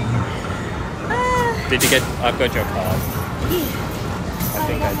saying. Did you get? I've got your card. I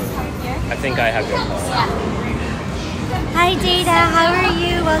think I do. I think I have your card. Hi, Data. How are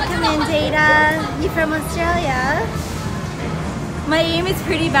you? Welcome in, Data. You from Australia? My aim is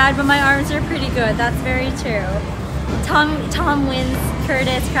pretty bad, but my arms are pretty good. That's very true. Tom wins.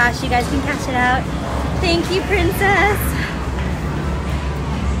 Curtis, Crash. You guys can catch it out. Thank you, Princess.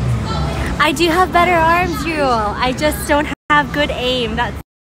 I do have better arms, Yul. I just don't have good aim. That's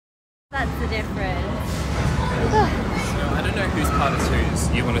the difference. So I don't know whose card is whose.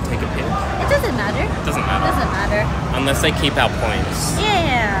 You want to take a pick? It doesn't matter. It doesn't matter. It doesn't matter. Unless they keep our points.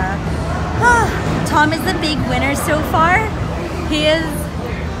 Yeah. Tom is the big winner so far. He is.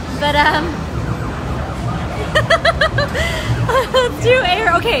 But let's do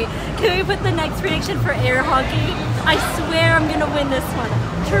air. Okay, can we put the next prediction for air hockey? I swear I'm gonna win this one.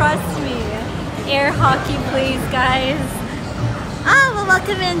 Trust me. Air hockey, please, guys. Oh, well,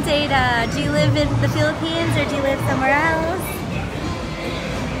 welcome in, Data. Do you live in the Philippines or do you live somewhere else?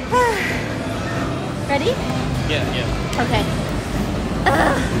 Ready? Yeah. Okay.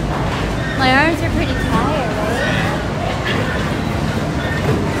 My arms are pretty tired, right?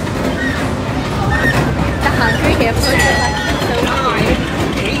 The hungry hippos are actually so cute.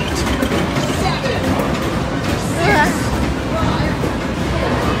 8, 7, 6.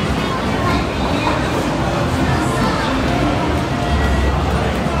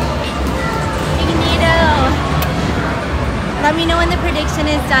 Let me know when the prediction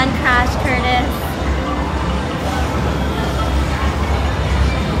is done, Crash, Curtis.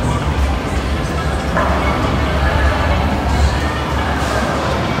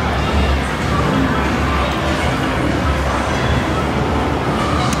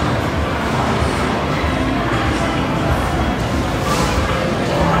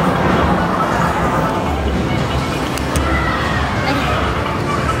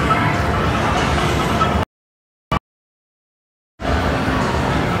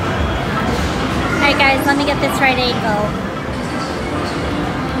 Let me get this right angle.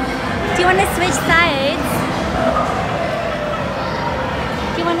 Do you want to switch sides?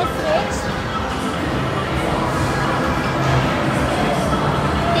 Do you want to switch?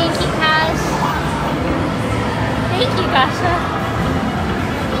 Thank you, Cash. Thank you, Gasha.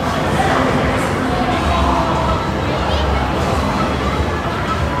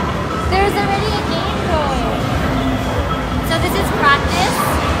 There's already a game going. So this is practice.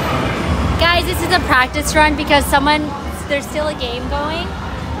 Guys, this is a practice run because there's still a game going.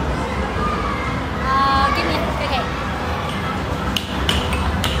 Okay.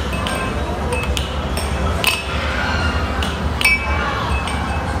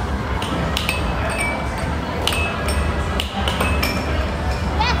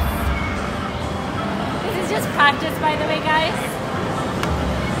 Yes! This is just practice, by the way, guys.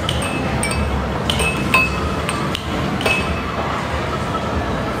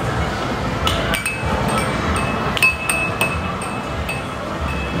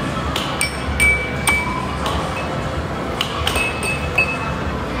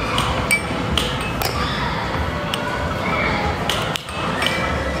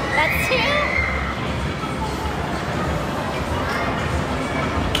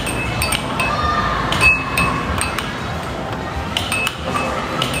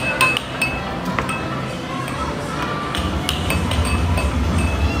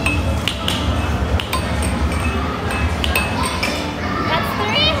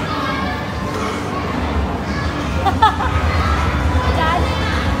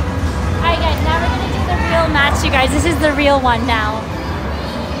 This is the real one now.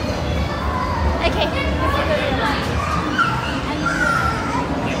 Okay, this is the real one.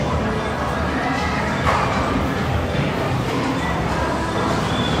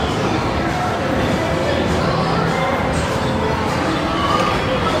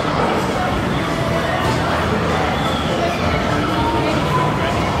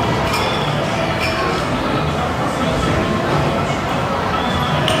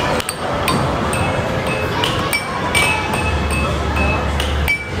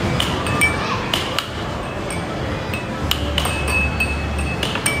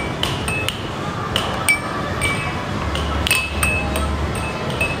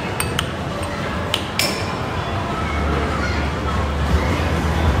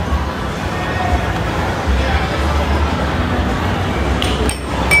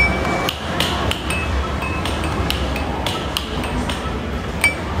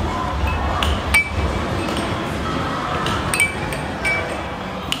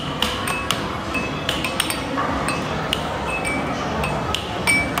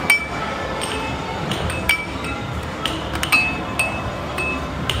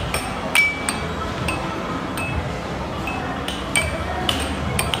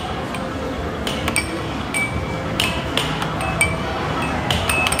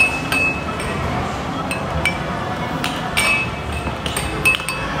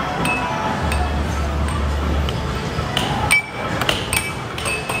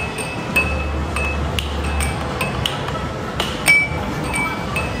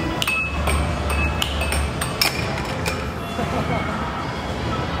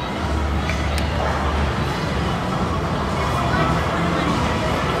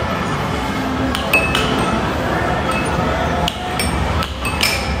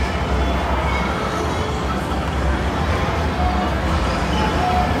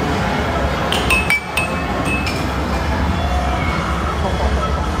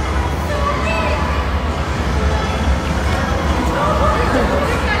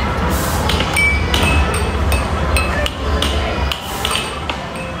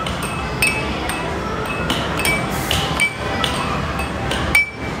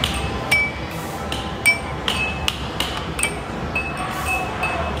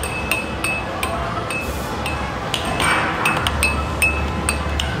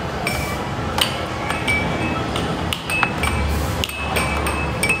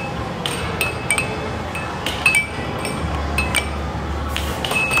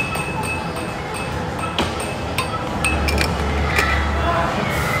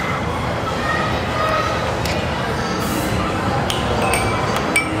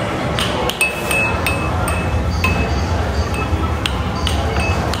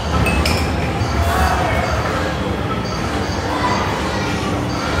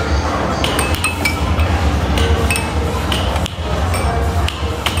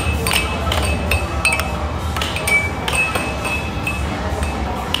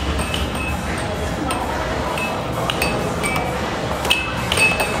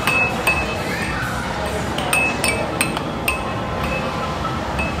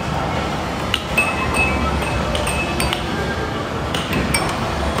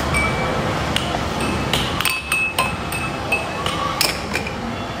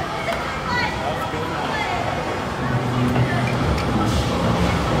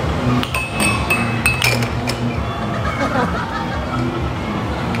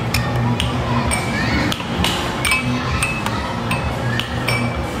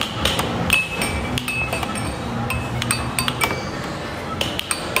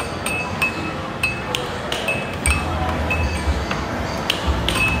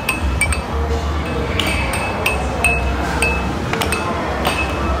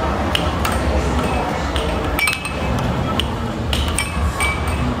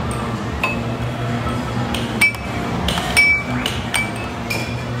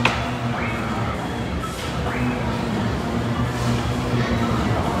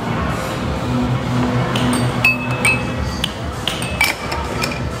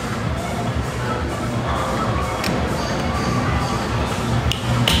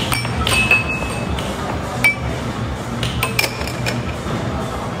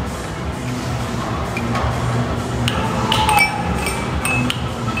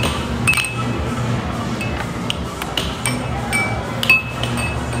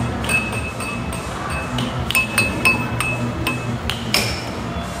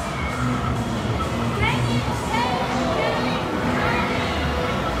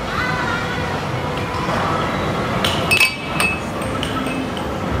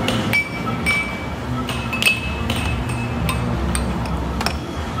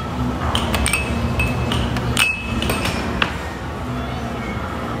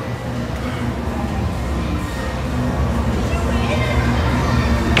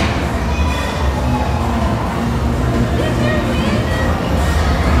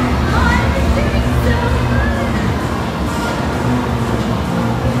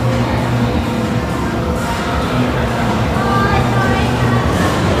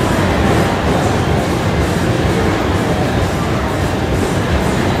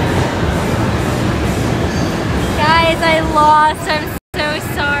 lost. I'm so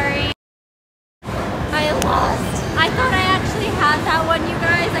sorry. I lost. I thought I actually had that one, you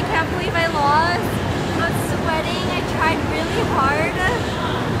guys. I can't believe I lost. I'm sweating. I tried really hard to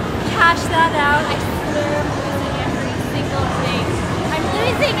cash that out. I swear I'm losing every single thing. I'm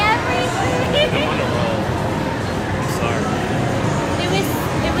losing everything. Sorry.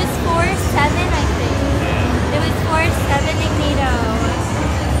 It was 4-7, I think. It was 4-7 Magneto.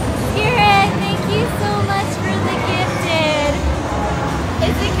 Spirit, thank you so much for the gifted.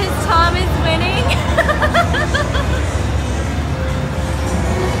 Is it because Tom is winning?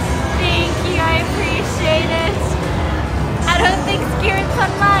 Thank you, I appreciate it. I don't think Spirit's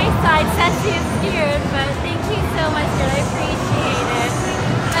on my side. Sassy is Spirit, but thank you so much, Spirit. I appreciate it.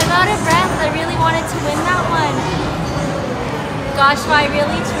 I'm out of breath. I really wanted to win that one. Gosh, I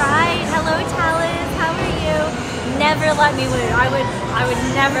really tried. Hello, Talis. How are you? Never let me win. I would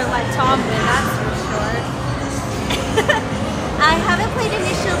never let Tom win, that's for sure. I haven't played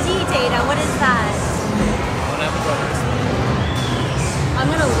Initial D Data. What is that? What happens on this one? I'm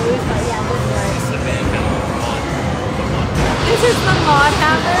gonna lose, but yeah, this works. It's the band hammer. The mod. This is the mod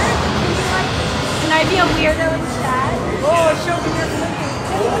hammer. Can I be a weirdo in chat? Oh, show me your flipping.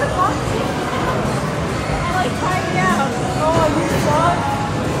 Hey, what a box. I'm like tied down. Oh, you suck.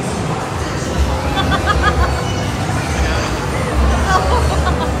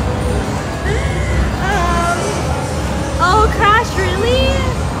 Oh, Crash, really?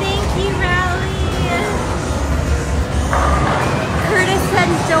 Thank you, Rally. Curtis said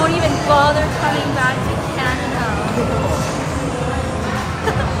don't even bother coming back to Canada.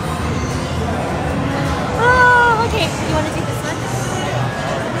 Oh, okay. You want to do this one?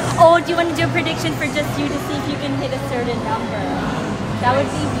 Oh, do you want to do a prediction for just you to see if you can hit a certain number? That would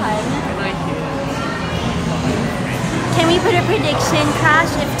be fun. Can we put a prediction,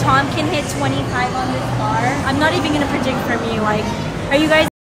 Crash, if Tom can hit 25 on this bar? I'm not even going to predict from you. Like, are you guys